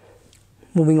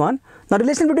 Moving on. Now,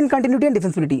 relation between continuity and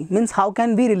differentiability means how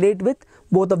can we relate with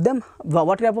both of them?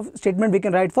 What type of statement we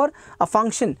can write for a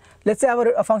function? Let's say I have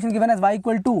a function given as y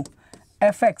equal to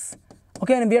fx.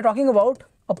 Okay, and we are talking about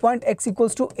a point x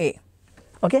equals to a.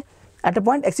 Okay, at a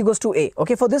point x equals to a.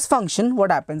 Okay, for this function what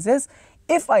happens is,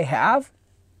 if I have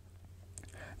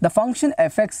the function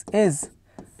fx is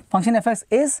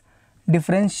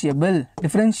differentiable,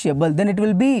 then it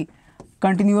will be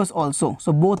continuous also.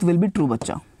 So both will be true,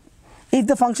 bacha. If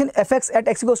the function fx at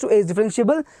x equals to a is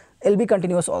differentiable, it will be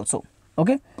continuous also.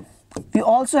 Okay, we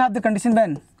also have the condition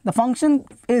when the function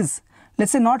is,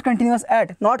 let's say, not continuous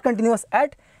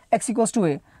at x equals to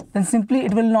a, then simply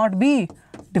it will not be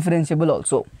differentiable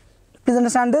also. Please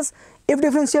understand this. If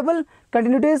differentiable,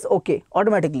 continuity is okay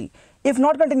automatically. If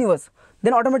not continuous,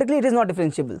 then automatically it is not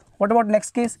differentiable. What about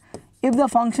next case? If the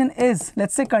function is,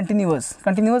 let's say, continuous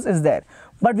is there,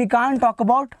 but we can't talk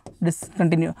about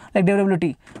discontinue like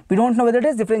derivability. We don't know whether it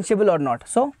is differentiable or not.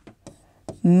 So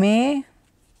may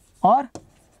or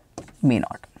may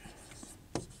not.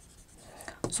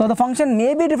 So the function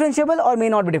may be differentiable or may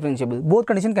not be differentiable. Both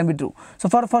conditions can be true. So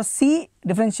for C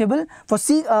differentiable,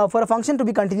 for a function to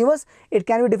be continuous, it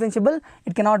can be differentiable.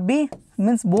 It cannot be,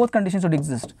 means both conditions should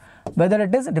exist. Whether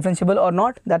it is differentiable or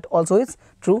not, that also is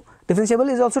true.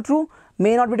 Differentiable is also true.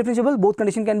 May not be differentiable. Both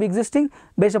conditions can be existing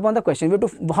based upon the question. We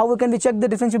have to, how can we check the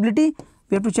differentiability?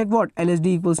 We have to check what? LHD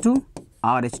equals to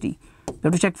RHD. We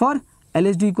have to check for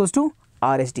LHD equals to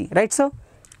RHD. Right, sir?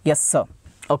 Yes, sir.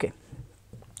 Okay.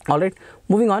 Alright,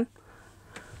 moving on.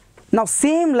 Now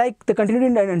same like the continuity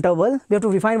in the interval, we have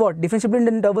to define what? Differentiability in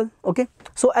the interval. Okay.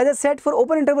 So as I said, for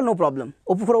open interval no problem.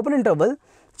 For open interval,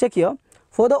 check here.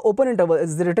 for the open interval,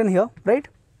 it's written here, right?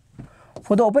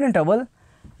 For the open interval,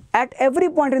 at every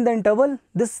point in the interval,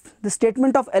 this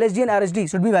statement of LHD and RHD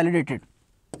should be validated.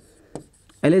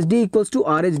 LHD equals to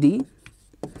RHD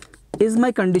is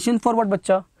my condition for what,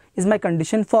 bacha? Is my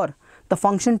condition for the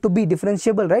function to be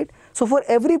differentiable, right? So for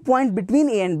every point between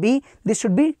A and B, this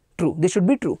should be true. This should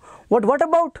be true. What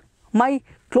about my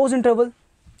closed interval?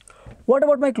 What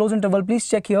about my closed interval? Please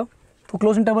check here. For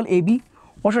closed interval AB,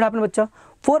 what should happen, bacha?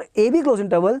 For AB closed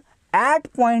interval,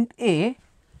 at point A,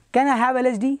 can I have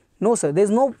LHD? No, sir. There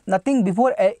is nothing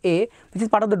before A which is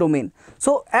part of the domain.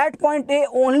 So at point A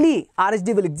only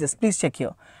RHD will exist. Please check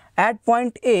here. At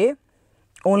point A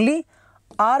only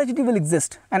RHD will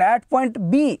exist, and at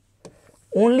point B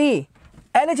only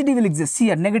LHD will exist. See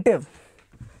here, negative.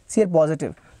 See here,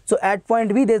 positive. So at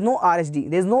point B there is no RHD.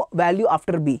 There is no value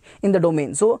after B in the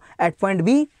domain. So at point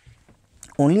B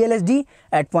only LHD.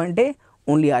 At point A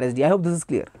only RHD. I hope this is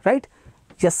clear, right?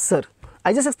 Yes, sir.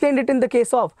 I just explained it in the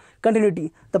case of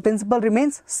continuity. The principle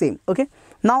remains same. Okay.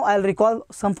 Now I'll recall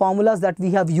some formulas that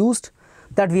we have used,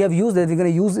 that we're going to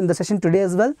use in the session today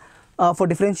as well for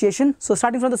differentiation. So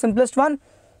starting from the simplest one.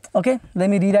 Okay. Let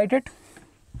me rewrite it.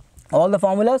 All the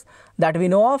formulas that we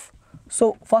know of.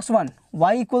 So first one,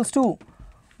 y equal to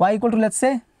let's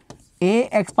say a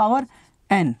x power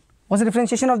n. What's the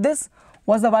differentiation of this?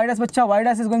 What's the y dash, bacha? Y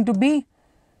dash is going to be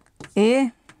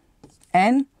a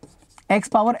n x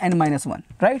power n minus 1,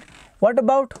 right? What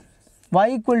about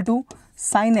y equal to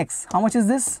sin x? How much is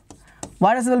this?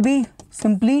 Y dash will be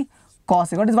simply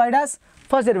cos x. What is y dash?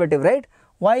 First derivative, right?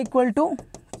 Y equal to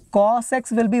cos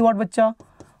x will be what, bacha?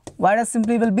 Y dash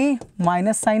simply will be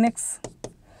minus sin x.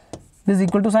 This is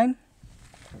equal to sin.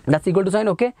 That's equal to sin,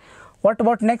 okay? What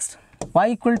about next? Y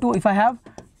equal to, if I have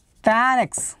tan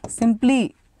x,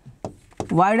 simply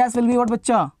y dash will be what,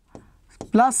 bacha?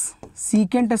 Plus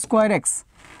secant square x.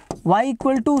 Y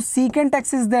equal to secant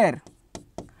x is there.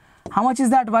 How much is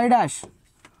that y dash?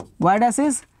 Y dash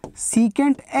is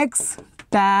secant x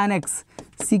tan x.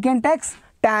 Secant x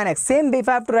tan x. Same if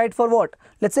I have to write for what?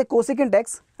 Let's say cosecant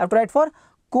x. I have to write for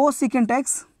cosecant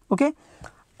x. Okay.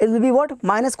 It will be what?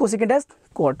 Minus cosecant x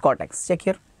cot x. Check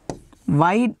here.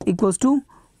 Y equals to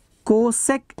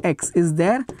cosec x is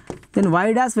there. Then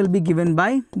y dash will be given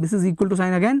by, this is equal to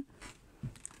sign again,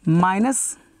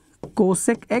 minus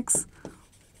cosec x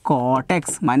cot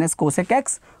x, minus cosec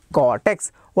x cot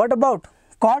x. What about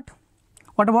cot?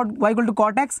 What about y equal to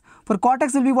cot x? For cot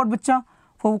x will be what, bacha?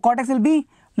 For cot x will be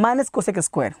minus cosec x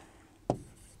square.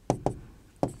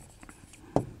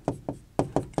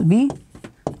 Will be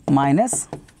minus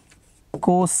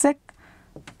cosec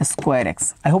square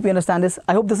x. I hope you understand this.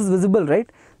 I hope this is visible, right?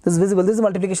 This is visible. This is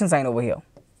multiplication sign over here.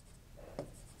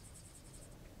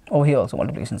 Over here also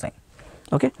multiplication sign.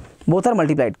 Okay, both are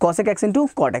multiplied, cosec x into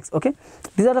cot x. Okay,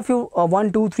 these are the few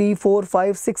 1 2 3 4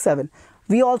 5 6 7.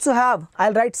 We also have,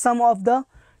 I'll write some of the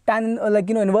tan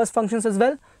inverse functions as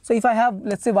well. So if I have,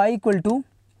 let's say, y equal to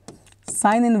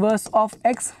sine inverse of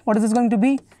x, what is this going to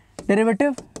be?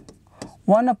 Derivative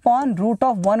 1 upon root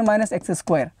of 1 minus x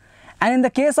square. And in the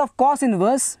case of cos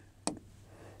inverse,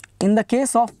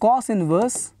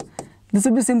 this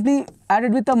will be simply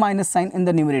added with a minus sign in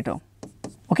the numerator.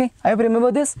 Okay, I hope you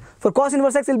remember this. For cos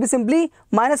inverse x will be simply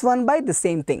minus 1 by the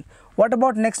same thing. What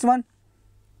about next one?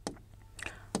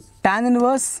 Tan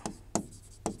inverse.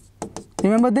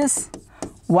 Remember this?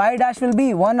 Y dash will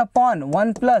be 1 upon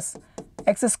 1 plus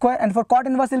x square, and for cot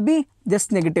inverse will be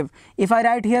just negative. If I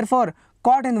write here for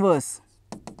cot inverse,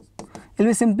 it will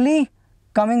be simply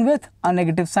coming with a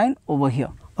negative sign over here.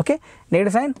 Okay,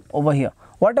 negative sign over here.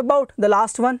 What about the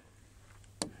last one,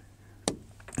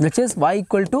 which is y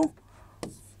equal to,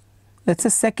 let's say,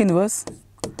 sec inverse?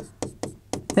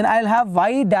 Then I'll have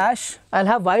y dash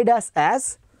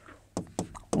as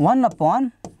 1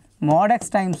 upon mod x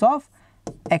times of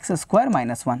x square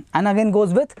minus 1, and again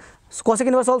goes with cosec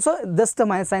inverse also, thus the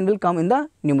minus sign will come in the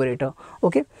numerator.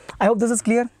 Okay, I hope this is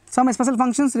clear. Some special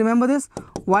functions, remember this,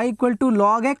 y equal to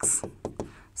log x,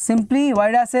 simply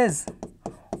y dash is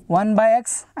 1 by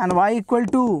x, and y equal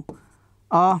to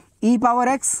e power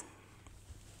x.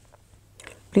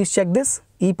 Please check this,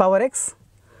 e power x.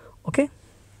 Okay,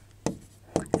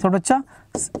 so bacha,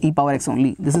 e power x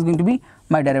only. This is going to be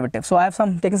my derivative. So I have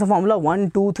taken some formula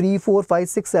 1 2 3 4 5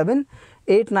 6 7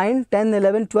 8 9 10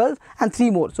 11 12 and 3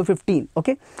 more, so 15.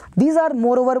 Okay, these are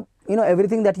moreover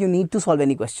everything that you need to solve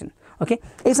any question. Okay,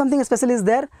 if something special is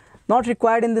there not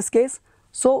required in this case,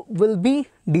 so we'll be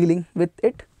dealing with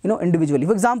it individually.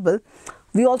 For example,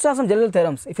 we also have some general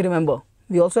theorems. If you remember,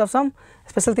 we also have some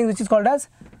special things which is called as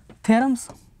theorems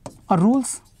or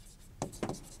rules.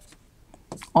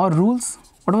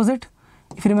 What was it?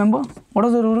 If you remember, what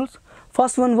was the rules?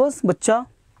 First one was bacha.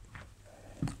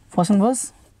 First one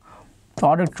was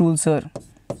product rule, sir.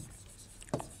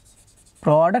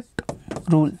 Product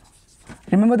rule.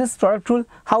 Remember this product rule?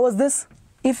 How was this?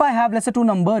 If I have, let's say, two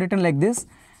number written like this,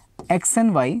 x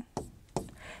and y.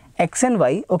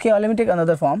 Okay, let me take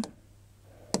another form.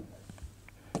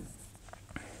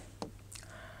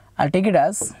 I'll take it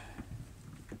as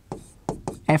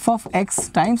f of x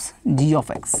times g of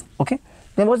x. Okay,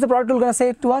 then what's the product rule going to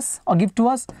say to us or give to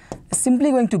us? It's simply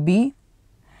going to be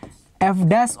f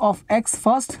dash of x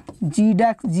first, g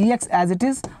dash gx as it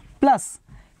is, plus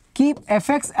keep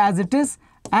fx as it is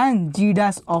and g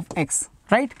dash of x,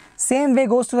 right? Same way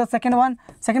goes to the second one.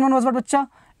 Second one was what, bacha?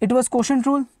 It was quotient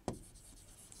rule.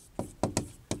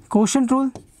 Quotient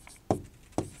rule.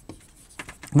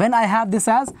 When I have this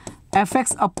as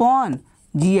fx upon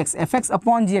gx, fx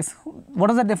upon gx, what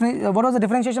was the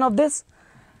differentiation of this?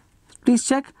 Please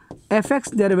check.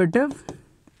 Fx derivative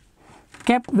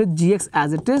kept with gx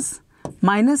as it is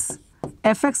minus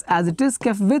fx as it is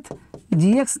kept with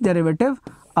gx derivative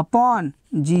upon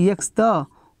gx the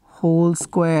whole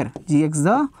square, gx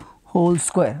the whole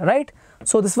square, right?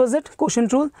 So this was it,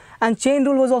 quotient rule. And chain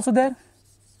rule was also there.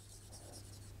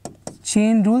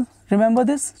 Chain rule, remember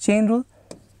this chain rule?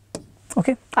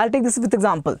 Okay, I'll take this with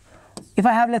example. If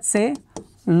I have, let's say,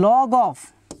 log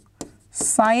of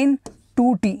sine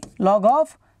 2t, log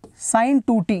of sine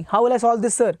 2t, how will I solve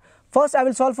this, sir? First I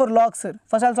will solve for log, sir.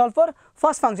 First I will solve for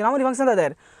first function. How many functions are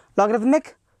there?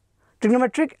 Logarithmic,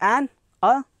 trigonometric and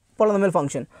a polynomial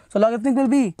function. So logarithmic will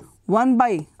be 1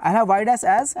 by, I'll have y dash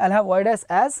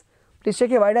as, please check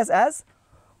your y dash as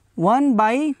 1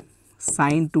 by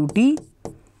sine 2t.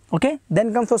 Okay,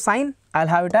 then comes for sine, I'll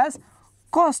have it as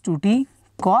cos 2t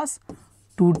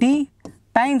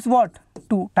times what?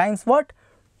 2 times what?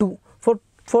 2.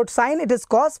 For sine it is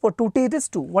cos, for 2t it is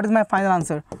 2. What is my final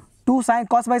answer? 2 sine,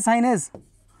 cos by sine is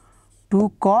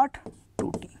 2 cot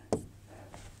 2t.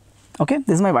 Okay,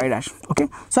 this is my y dash. Okay,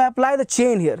 so I apply the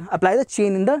chain here. Apply the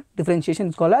chain in the differentiation.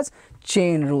 It's called as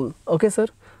chain rule. Okay, sir.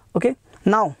 Okay,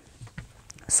 now,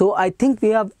 so I think we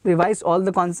have revised all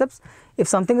the concepts. If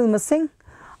something is missing,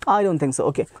 I don't think so.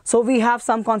 Okay, so we have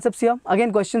some concepts here.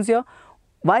 Again, questions here.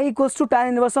 Y equals to tan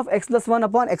inverse of x plus 1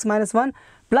 upon x minus 1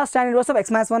 plus tan inverse of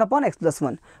x minus 1 upon x plus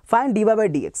 1. Find dy by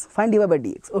dx. Find dy by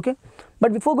dx. Okay,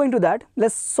 but before going to that,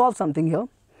 let's solve something here.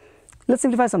 Let's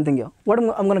simplify something here. What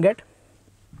I'm going to get?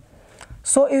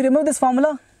 So if you remember this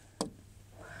formula,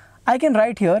 I can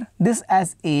write here this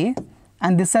as a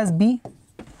and this as b.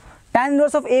 Tan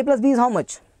inverse of a plus b is how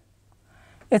much?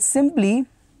 It's simply,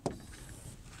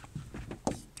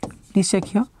 please check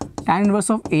here, tan inverse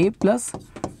of a plus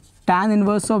tan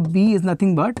inverse of b is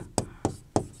nothing but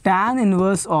tan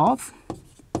inverse of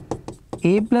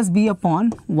a plus b upon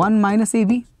 1 minus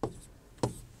ab.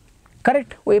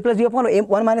 Correct? A plus b upon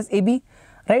 1 minus ab,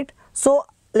 right? So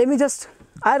let me just,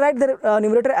 I write the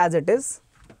numerator as it is.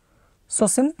 So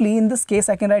simply in this case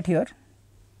I can write here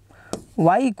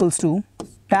y equals to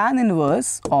tan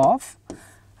inverse of,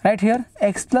 right here,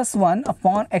 x plus 1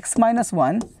 upon x minus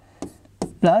 1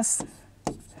 plus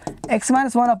x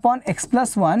minus 1 upon x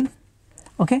plus 1,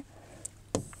 okay,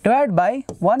 divided by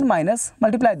 1 minus,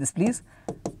 multiply this please,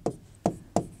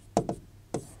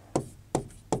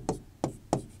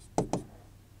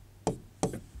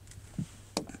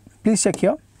 please check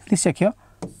here,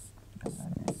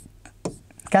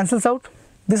 cancels out,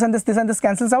 this and this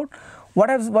cancels out. What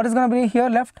is going to be here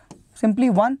left? Simply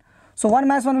 1. So 1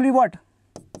 minus 1 will be what?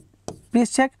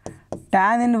 Please check,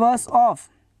 tan inverse of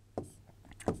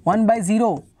 1 by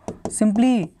 0,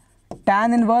 simply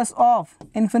tan inverse of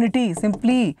infinity,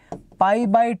 simply pi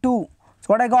by 2. So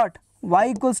what I got? Y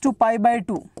equals to pi by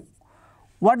 2.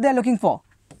 What they are looking for?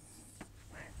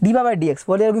 dy by dx.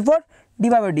 What they are looking for? dy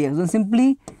by dx. So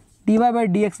simply dy by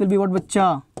dx will be what,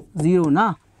 bacha? 0,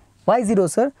 na? Why 0,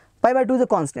 sir? Pi by 2 is a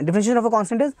constant. Differentiation of a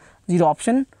constant is 0.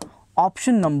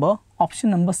 Option number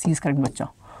C is correct,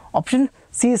 bacha. Option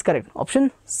C is correct.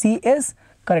 Option C is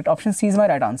correct. Option C is my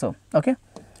right answer. Okay.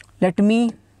 Let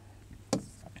me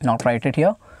not write it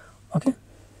here. Okay.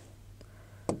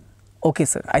 Okay,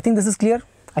 sir. I think this is clear.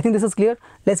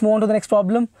 Let's move on to the next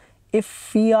problem.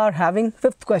 If we are having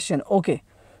fifth question. Okay.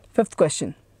 Fifth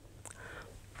question.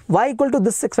 Y equal to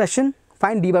this expression.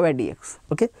 Find dy by dx.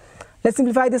 Okay. Let's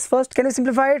simplify this first. Can you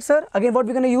simplify it, sir? Again, what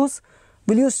we're going to use?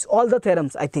 We'll use all the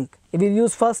theorems, I think. We'll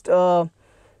use first, we'll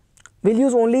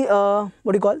use only,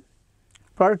 what do you call?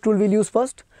 Product rule we'll use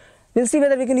first. We'll see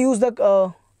whether we can use the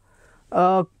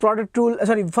product rule.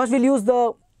 Sorry, first we'll use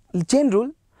the chain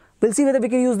rule. We'll see whether we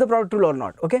can use the product rule or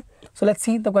not. Okay. So let's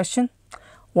see the question.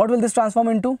 What will this transform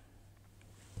into?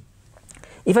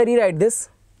 If I rewrite this,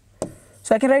 so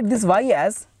So I can write this y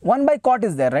as 1 by cot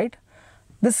is there, right?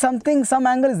 This something, some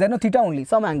angle is there, no, theta only,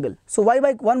 some angle. So y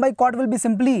by 1 by cot will be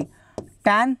simply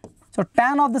tan. So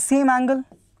tan of the same angle.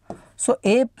 So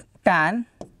a tan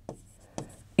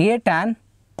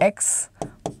x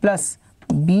plus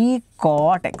b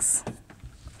cot x,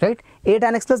 right? A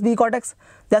tan x plus b cot x.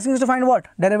 They're asking us to find what?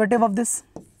 Derivative of this.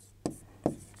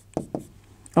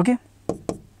 Okay,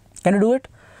 can you do it?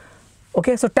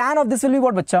 Okay, so tan of this will be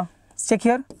what, bacha? Check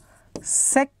here,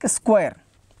 sec square.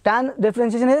 Tan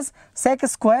differentiation is sec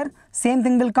square. Same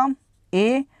thing will come,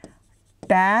 a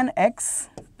tan x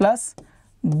plus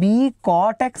b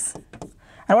cot x.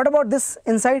 And what about this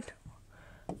inside?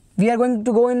 We are going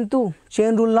to go into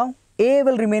chain rule now. A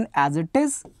will remain as it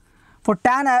is. For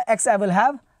tan x I will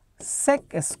have sec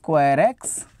square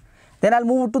x. Then I'll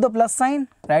move to the plus sign,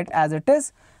 right, as it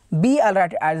is. B I'll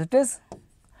write as it is.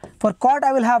 For cot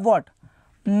I will have what?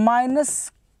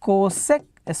 Minus cosec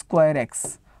square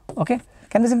x. Okay,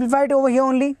 can we simplify it over here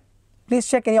only? Please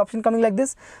check any option coming like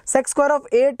this. Sec square of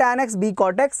a tan x b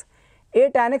cot x, a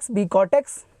tan x b cot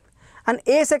x, and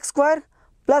a sec square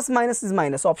plus minus is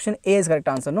minus. Option A is correct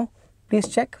answer, no? Please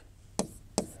check.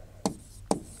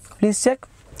 Please check.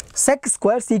 Sec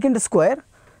square, secant square,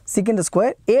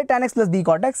 a tan x plus b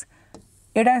cot x,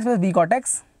 a tan x plus b cot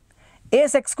x, a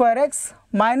sec square x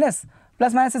minus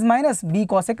plus minus is minus, b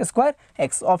cosec square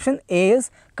x. Option A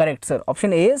is correct, sir.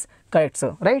 Option A is correct,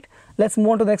 sir. Right? Let's move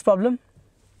on to the next problem.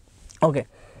 Okay.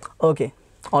 Okay.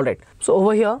 All right. So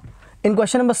over here in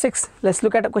question number 6, let's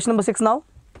look at question number 6 now.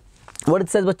 What it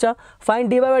says, bacha, find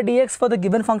dy by dx for the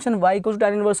given function y equals to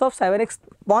tan inverse of 7x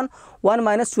upon 1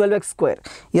 minus 12x square.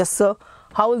 Yes, sir.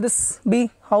 How will this be?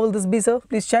 How will this be, sir?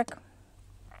 Please check.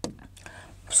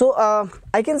 So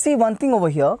I can see one thing over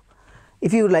here.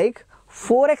 If you like,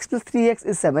 4x plus 3x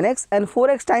is 7x, and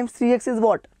 4x times 3x is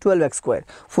what? 12x square.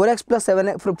 4x plus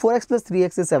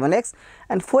 3x is 7x,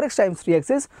 and 4x times 3x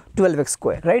is 12x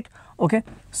square, right? Okay.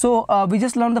 So we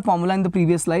just learned the formula in the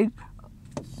previous slide.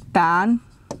 Tan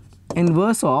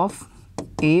inverse of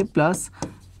a plus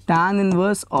tan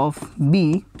inverse of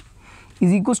b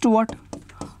is equals to what?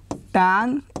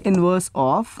 Tan inverse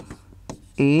of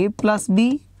a plus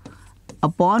b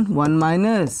upon 1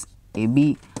 minus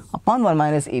ab upon 1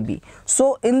 minus ab.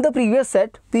 So in the previous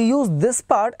set we used this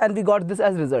part and we got this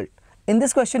as result. In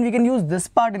this question we can use this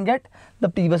part and get the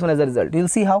previous one as a result. You'll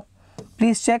see how.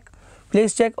 Please check.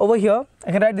 Please check over here.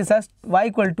 I can write this as y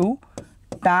equal to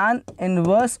tan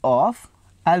inverse of,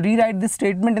 I'll rewrite this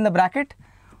statement in the bracket,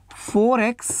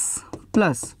 4x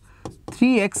plus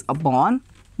 3x upon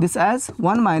this as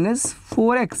 1 minus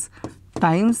 4x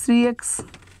times 3x.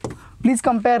 Please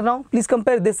compare now. Please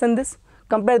compare this and this.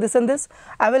 Compare this and this.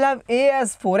 I will have a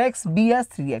as 4x, b as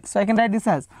 3x. So I can write this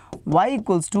as y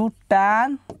equals to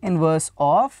tan inverse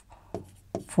of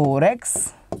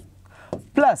 4x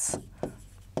plus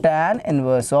tan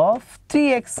inverse of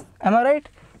 3x. Am I right?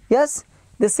 Yes.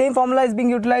 The same formula is being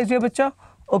utilized here, bacha.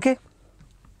 Okay.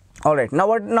 All right. Now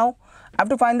what? Now I have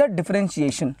to find the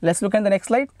differentiation. Let's look at the next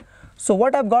slide. So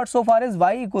what I've got so far is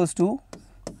y equals to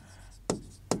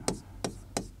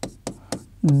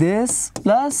this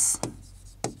plus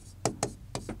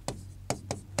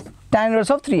tan inverse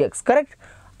of 3x, correct?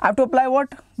 I have to apply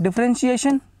what?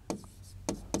 Differentiation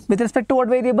with respect to what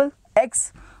variable?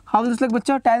 X. How will this look,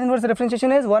 bacha? Tan inverse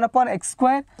differentiation is 1 upon x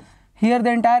square. Here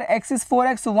the entire x is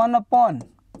 4x, so 1 upon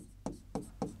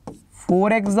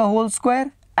 4x the whole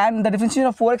square, and the differentiation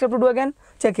of 4x I have to do again.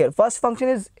 Check here. First function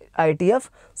is ITF,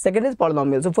 second is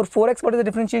polynomial. So for 4x, what is the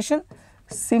differentiation?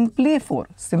 Simply 4.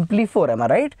 Simply 4. Am I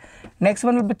right? Next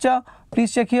one, bacha,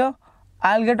 please check here.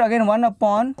 I'll get again 1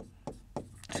 upon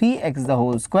 3x the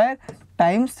whole square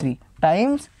times 3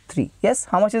 times 3. Yes.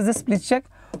 How much is this? Please check.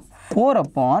 4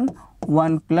 upon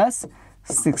 1 plus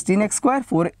 16x square.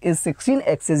 4 is 16.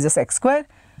 X is just x square.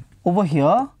 Over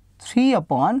here, 3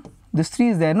 upon, this 3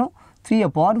 is there, no? 3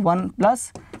 upon 1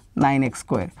 plus 9x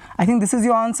square. I think this is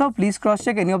your answer. Please cross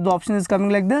check. Any of the options is coming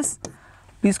like this.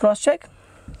 Please cross check.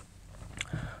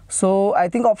 So I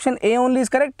think option A only is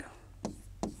correct.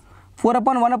 4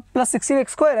 upon 1 plus 16x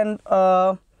square and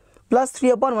plus 3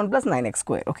 upon 1 plus 9x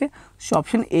square. Okay. So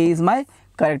option A is my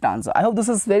correct answer. I hope this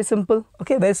is very simple.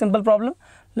 Okay. Very simple problem.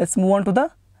 Let's move on to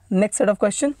the next set of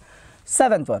question.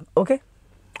 7th one. Okay.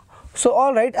 So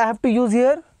all right. I have to use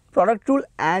here product rule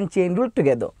and chain rule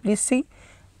together. Please see,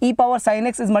 e power sin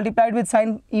x is multiplied with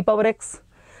sin e power x.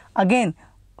 Again,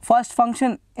 first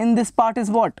function in this part is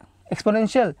what?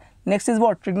 Exponential. Next is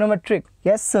what? Trigonometric.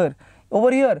 Yes, sir.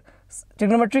 Over here,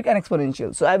 trigonometric and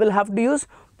exponential. So I will have to use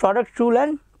product rule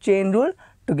and chain rule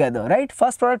together, right?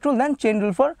 First product rule, then chain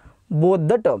rule for both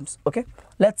the terms. Okay.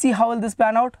 Let's see how will this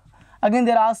plan out. Again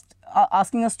they're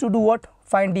asking us to do what?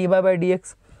 Find dy by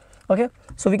dx. Okay,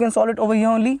 so we can solve it over here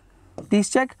only. Please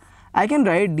check. I can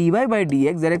write dy by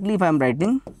dx directly if I am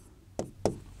writing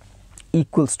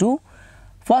equals to,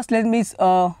 first let me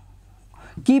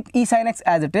keep e sin x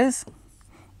as it is,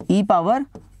 e power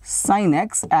sin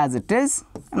x as it is.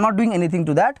 I'm not doing anything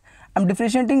to that. I'm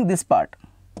differentiating this part,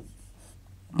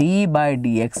 d by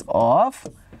dx of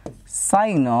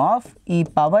sine of e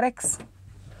power x.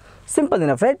 Simple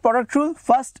enough, right? Product rule.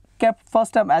 First kept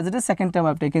first term as it is, second term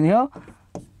I've taken here,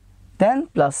 then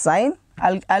plus sine.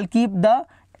 I'll keep the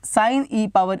sine e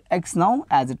power x now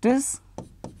as it is,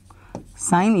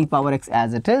 sine e power x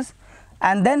as it is,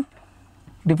 and then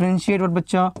differentiate what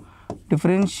bacha?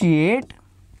 Differentiate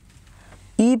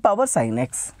e power sin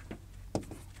x,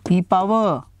 e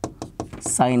power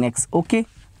sin x. Okay,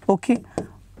 okay,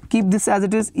 keep this as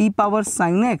it is, e power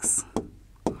sin x.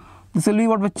 This will be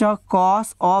what bacha?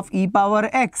 Cos of e power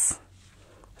x,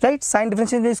 right? Sin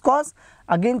differentiation is cos.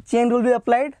 Again chain rule will be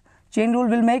applied. Chain rule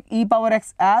will make e power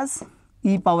x as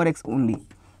e power x only.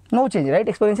 No change, right?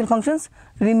 Exponential functions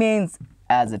remains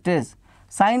as it is.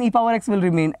 Sin e power x will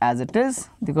remain as it is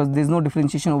because there is no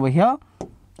differentiation over here.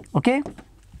 Okay.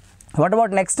 What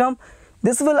about next term?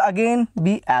 This will again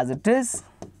be as it is,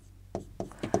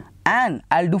 and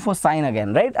I'll do for sine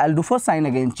again, right? I'll do for sine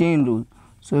again, chain rule.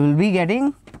 So we will be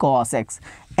getting cos x.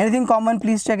 Anything common?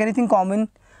 Please check. Anything common?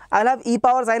 I'll have e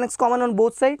power sin x common on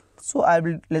both sides. So I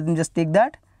will let them just take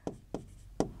that.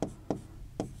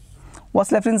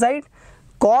 What's left inside?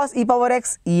 Cos e power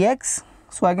x ex.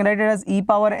 So I can write it as e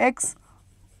power x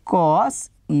cos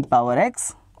e power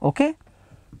x. Okay.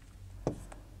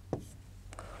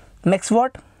 Next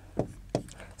what?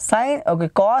 Sin, okay,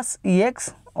 cos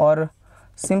ex, or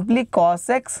simply cos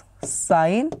x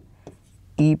sin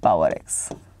e power x.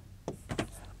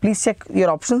 Please check your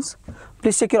options.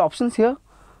 Please check your options here.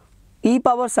 E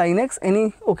power sin x,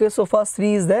 any, okay, so first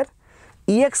 3 is there.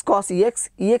 Ex cos ex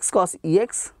cos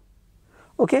ex,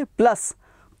 okay, plus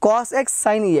cos x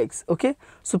sin ex. Okay,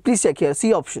 so please check here,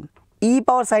 C option, e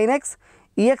power sin x,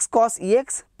 ex cos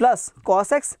ex plus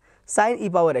cos x sin e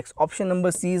power x. Option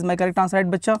number C is my correct answer, right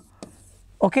bacha?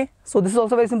 Okay, so this is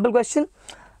also a very simple question.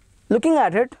 Looking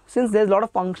at it, since there's a lot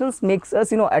of functions, makes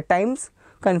us, at times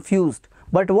confused,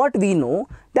 but what we know,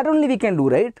 that only we can do,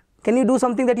 right? Can you do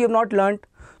something that you have not learned?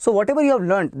 So whatever you have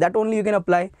learned, that only you can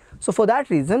apply. So for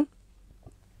that reason,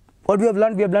 what we have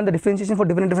learned the differentiation for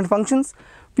different functions.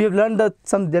 We have learned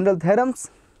some general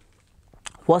theorems.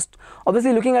 First,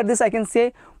 obviously looking at this, I can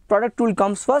say product rule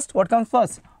comes first. What comes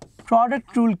first?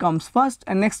 Product rule comes first,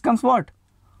 and next comes what?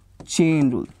 Chain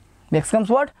rule. Next comes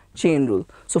what? Chain rule.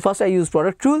 So first I use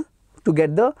product rule to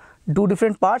get the two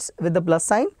different parts with the plus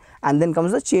sign, and then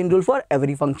comes the chain rule for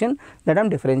every function that I'm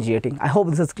differentiating. I hope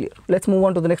this is clear. Let's move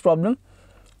on to the next problem.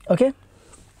 Okay,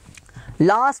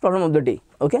 last problem of the day.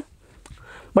 Okay,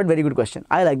 but very good question.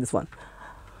 I like this one.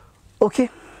 Okay,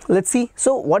 let's see.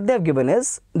 So what they have given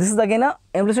is, this is again a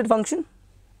implicit function,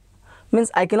 means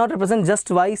I cannot represent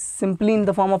just y simply in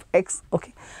the form of x.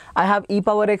 Okay, I have e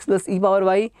power x plus e power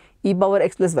y, e power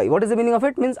x plus y. What is the meaning of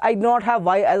it? Means I do not have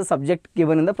y as a subject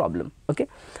given in the problem. Okay,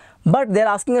 but they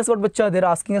are asking us what bacha? They are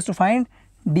asking us to find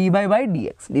dy by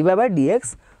dx, dy by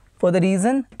dx, for the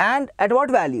reason, and at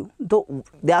what value? Though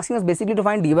they are asking us basically to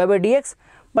find dy by dx,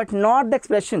 but not the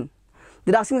expression.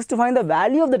 They are asking us to find the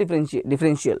value of the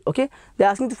differential. Okay, they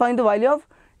are asking to find the value of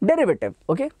derivative.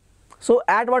 Okay, so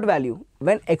at what value?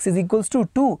 When x is equals to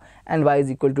 2 and y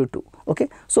is equal to 2. Okay,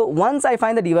 so once I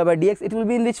find the dy by dx, it will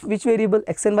be in which variable?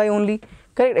 X and y only.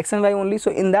 Correct, x and y only.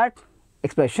 So in that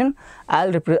expression,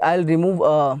 I'll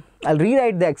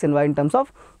rewrite the x and y in terms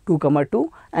of 2,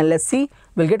 2, and let's see,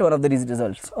 we'll get one of these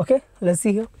results. Okay, let's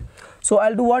see here. So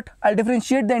I'll do what? I'll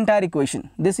differentiate the entire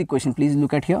equation. This equation, please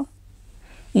look at here.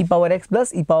 E power x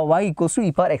plus e power y equals to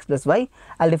e power x plus y.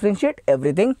 I'll differentiate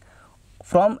everything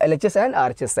from LHS and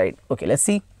RHS side. Okay, let's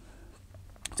see.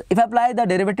 So if I apply the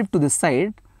derivative to this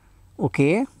side,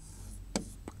 okay,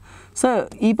 so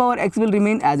e power x will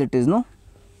remain as it is, no?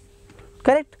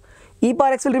 Correct? E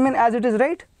power x will remain as it is,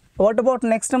 right? What about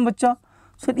next term, bacha?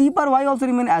 So e power y also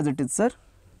remain as it is, sir.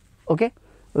 Okay,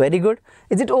 very good.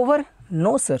 Is it over?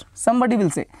 No, sir. Somebody will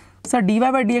say, sir, dy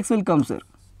by dx will come, sir.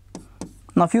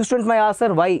 Now few students might ask,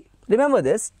 sir, why? Remember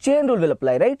this, chain rule will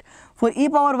apply, right? For e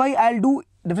power y, I'll do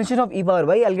differentiation of e power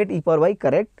y, I'll get e power y,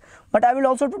 correct. But I will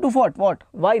also do what?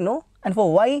 Y, no? And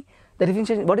for y, the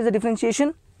differentiation, what is the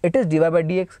differentiation? It is dy by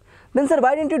dx. Then sir,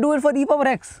 why didn't you do it for e power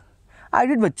x? I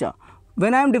did, bacha.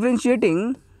 When I am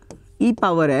differentiating e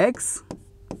power x,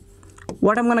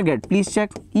 what I'm gonna get? Please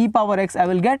check. E power x I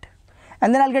will get,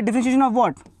 and then I'll get differentiation of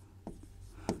what?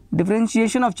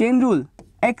 Differentiation of chain rule,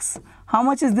 x How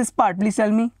much is this part? Please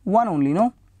tell me. 1 only,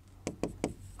 no?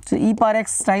 So e power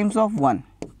x times of 1.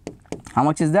 How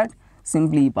much is that?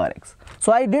 Simply e power x.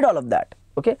 So I did all of that.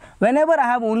 Okay, whenever I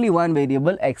have only one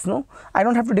variable x, no, I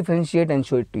don't have to differentiate and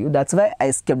show it to you. That's why I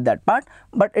skipped that part,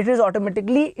 but it is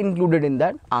automatically included in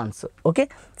that answer. Okay,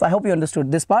 so I hope you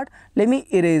understood this part. Let me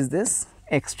erase this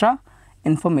extra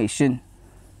information.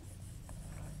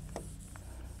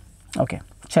 Okay,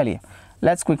 chaliye,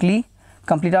 let's quickly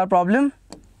complete our problem.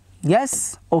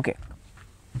 Yes, okay,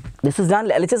 this is done.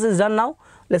 LHS is done now.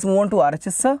 Let's move on to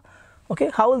RHS, sir.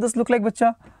 Okay, how will this look like,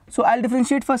 bacha? So I'll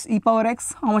differentiate first e power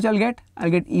x. How much I'll get? I'll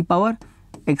get e power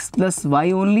x plus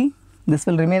y only. This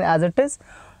will remain as it is.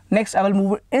 Next, I will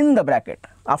move it in the bracket.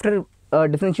 After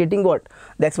differentiating what?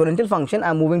 The exponential function,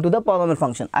 I'm moving to the polynomial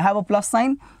function. I have a plus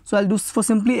sign, so I'll do for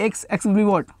simply x. X will be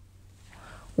what?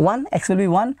 1. X will be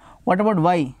 1. What about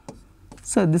y?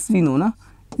 So this we know, na?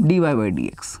 dy by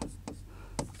dx.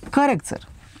 Correct, sir.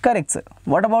 Correct, sir.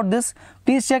 What about this?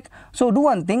 Please check. So do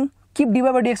one thing. Keep dy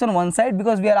by dx on one side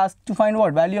because we are asked to find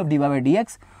what? Value of dy by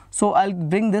dx. So I'll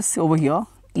bring this over here.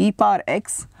 E power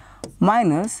x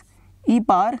minus e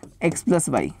power x plus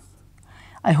y.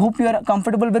 I hope you are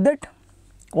comfortable with it.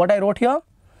 What I wrote here?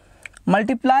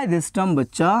 Multiply this term,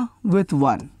 bacha, with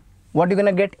 1. What you're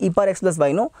gonna get? E power x plus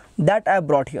y, no? That I have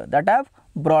brought here. That I have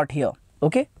brought here.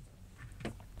 Okay?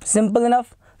 Simple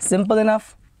enough? Simple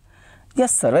enough?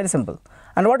 Yes, sir. Very simple.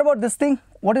 And what about this thing?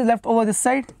 What is left over this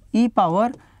side? E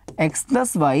power x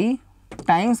plus y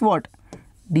times what?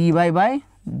 dy by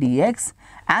dx,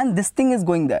 and this thing is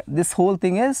going there. This whole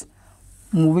thing is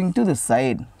moving to this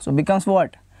side. So becomes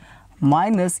what?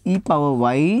 Minus e power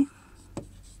y.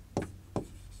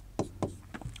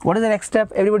 What is the next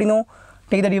step? Everybody know?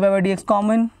 Take the dy by dx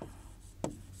common.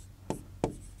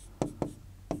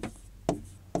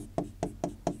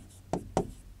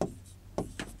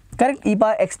 Correct? E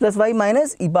power x plus y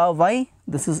minus e power y.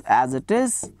 This is as it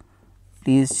is.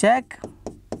 Please check.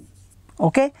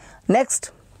 Okay,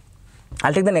 next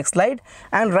I'll take the next slide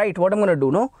and write what I'm going to do.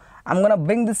 No, I'm going to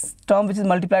bring this term which is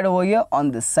multiplied over here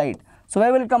on this side. So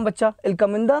where will it come, bacha? It will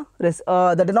come in the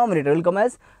denominator. It will come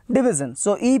as division.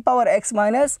 So e power x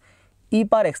minus e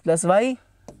power x plus y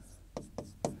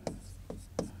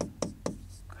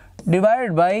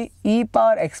divided by e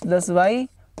power x plus y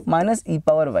minus e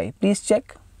power y. Please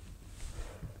check.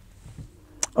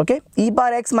 Okay, e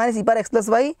power x minus e power x plus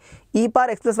y, e power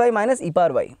x plus y minus e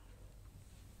power y.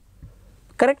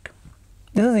 Correct?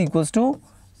 This is equals to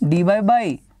dy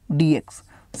by dx.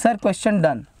 Sir, question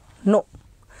done. No.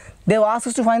 They have asked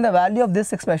us to find the value of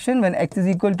this expression when x is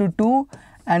equal to 2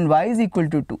 and y is equal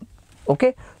to 2.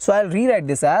 Okay, so I'll rewrite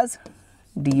this as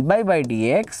dy by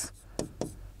dx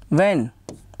when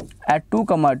at 2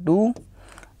 comma 2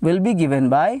 will be given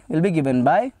by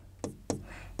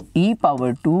e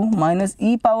power 2 minus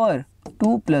e power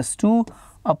 2 plus 2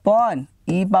 upon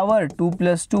e power 2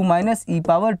 plus 2 minus e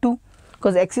power 2,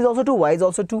 because x is also 2, y is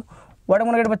also 2. What I'm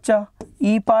going to get, bacha?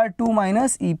 E power 2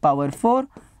 minus e power 4,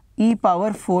 e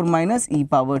power 4 minus e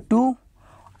power 2.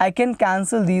 I can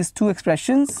cancel these two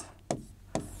expressions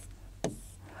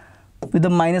with the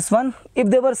minus 1. If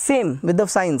they were same with the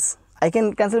signs, I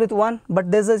can cancel with 1,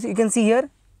 but there's a, you can see here,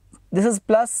 this is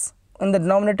plus in the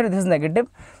denominator, this is negative.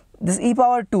 This e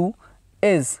power 2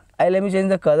 is, let me change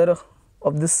the color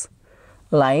of this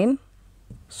line.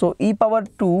 So e power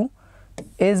 2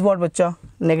 is what, bacha?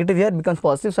 Negative here becomes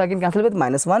positive, so I can cancel with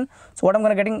minus 1. So what I'm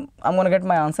going to get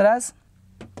my answer as,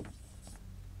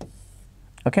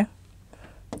 okay,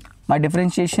 my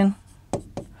differentiation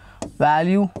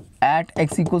value at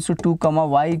x equals to 2 comma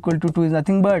y equal to 2 is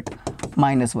nothing but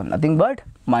minus 1, nothing but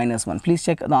minus 1. Please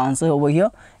check the answer over here.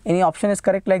 Any option is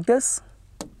correct like this?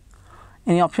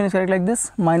 Any option is correct like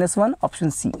this? Minus 1, option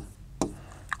C.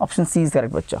 Option C is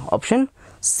correct, bacha. Option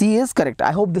C is correct.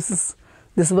 I hope this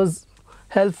was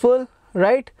helpful,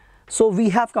 right? So we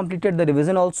have completed the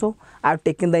revision also. I have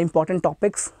taken the important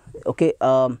topics. Okay,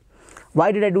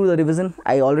 why did I do the revision?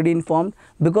 I already informed,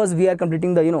 because we are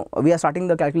completing the, we are starting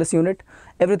the calculus unit.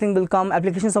 Everything will come,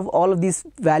 applications of all of these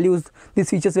values,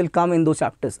 these features will come in those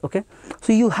chapters. Okay,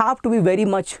 so you have to be very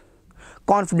much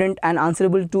confident and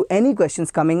answerable to any questions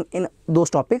coming in those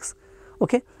topics.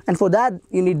 Okay, and for that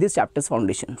you need this chapter's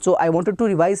foundation. So I wanted to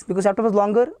revise because chapter was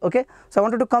longer. Okay, so I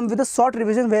wanted to come with a short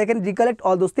revision where I can recollect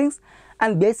all those things,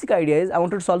 and basic idea is I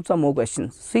wanted to solve some more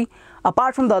questions. See,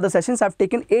 apart from the other sessions, I've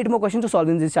taken 8 more questions to solve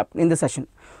in this chapter, in this session.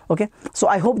 Okay, so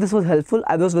I hope this was helpful.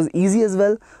 I was easy as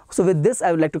well. So with this I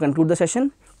would like to conclude the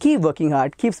session. Keep working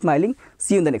hard, keep smiling.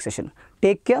 See you in the next session.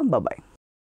 Take care. Bye bye.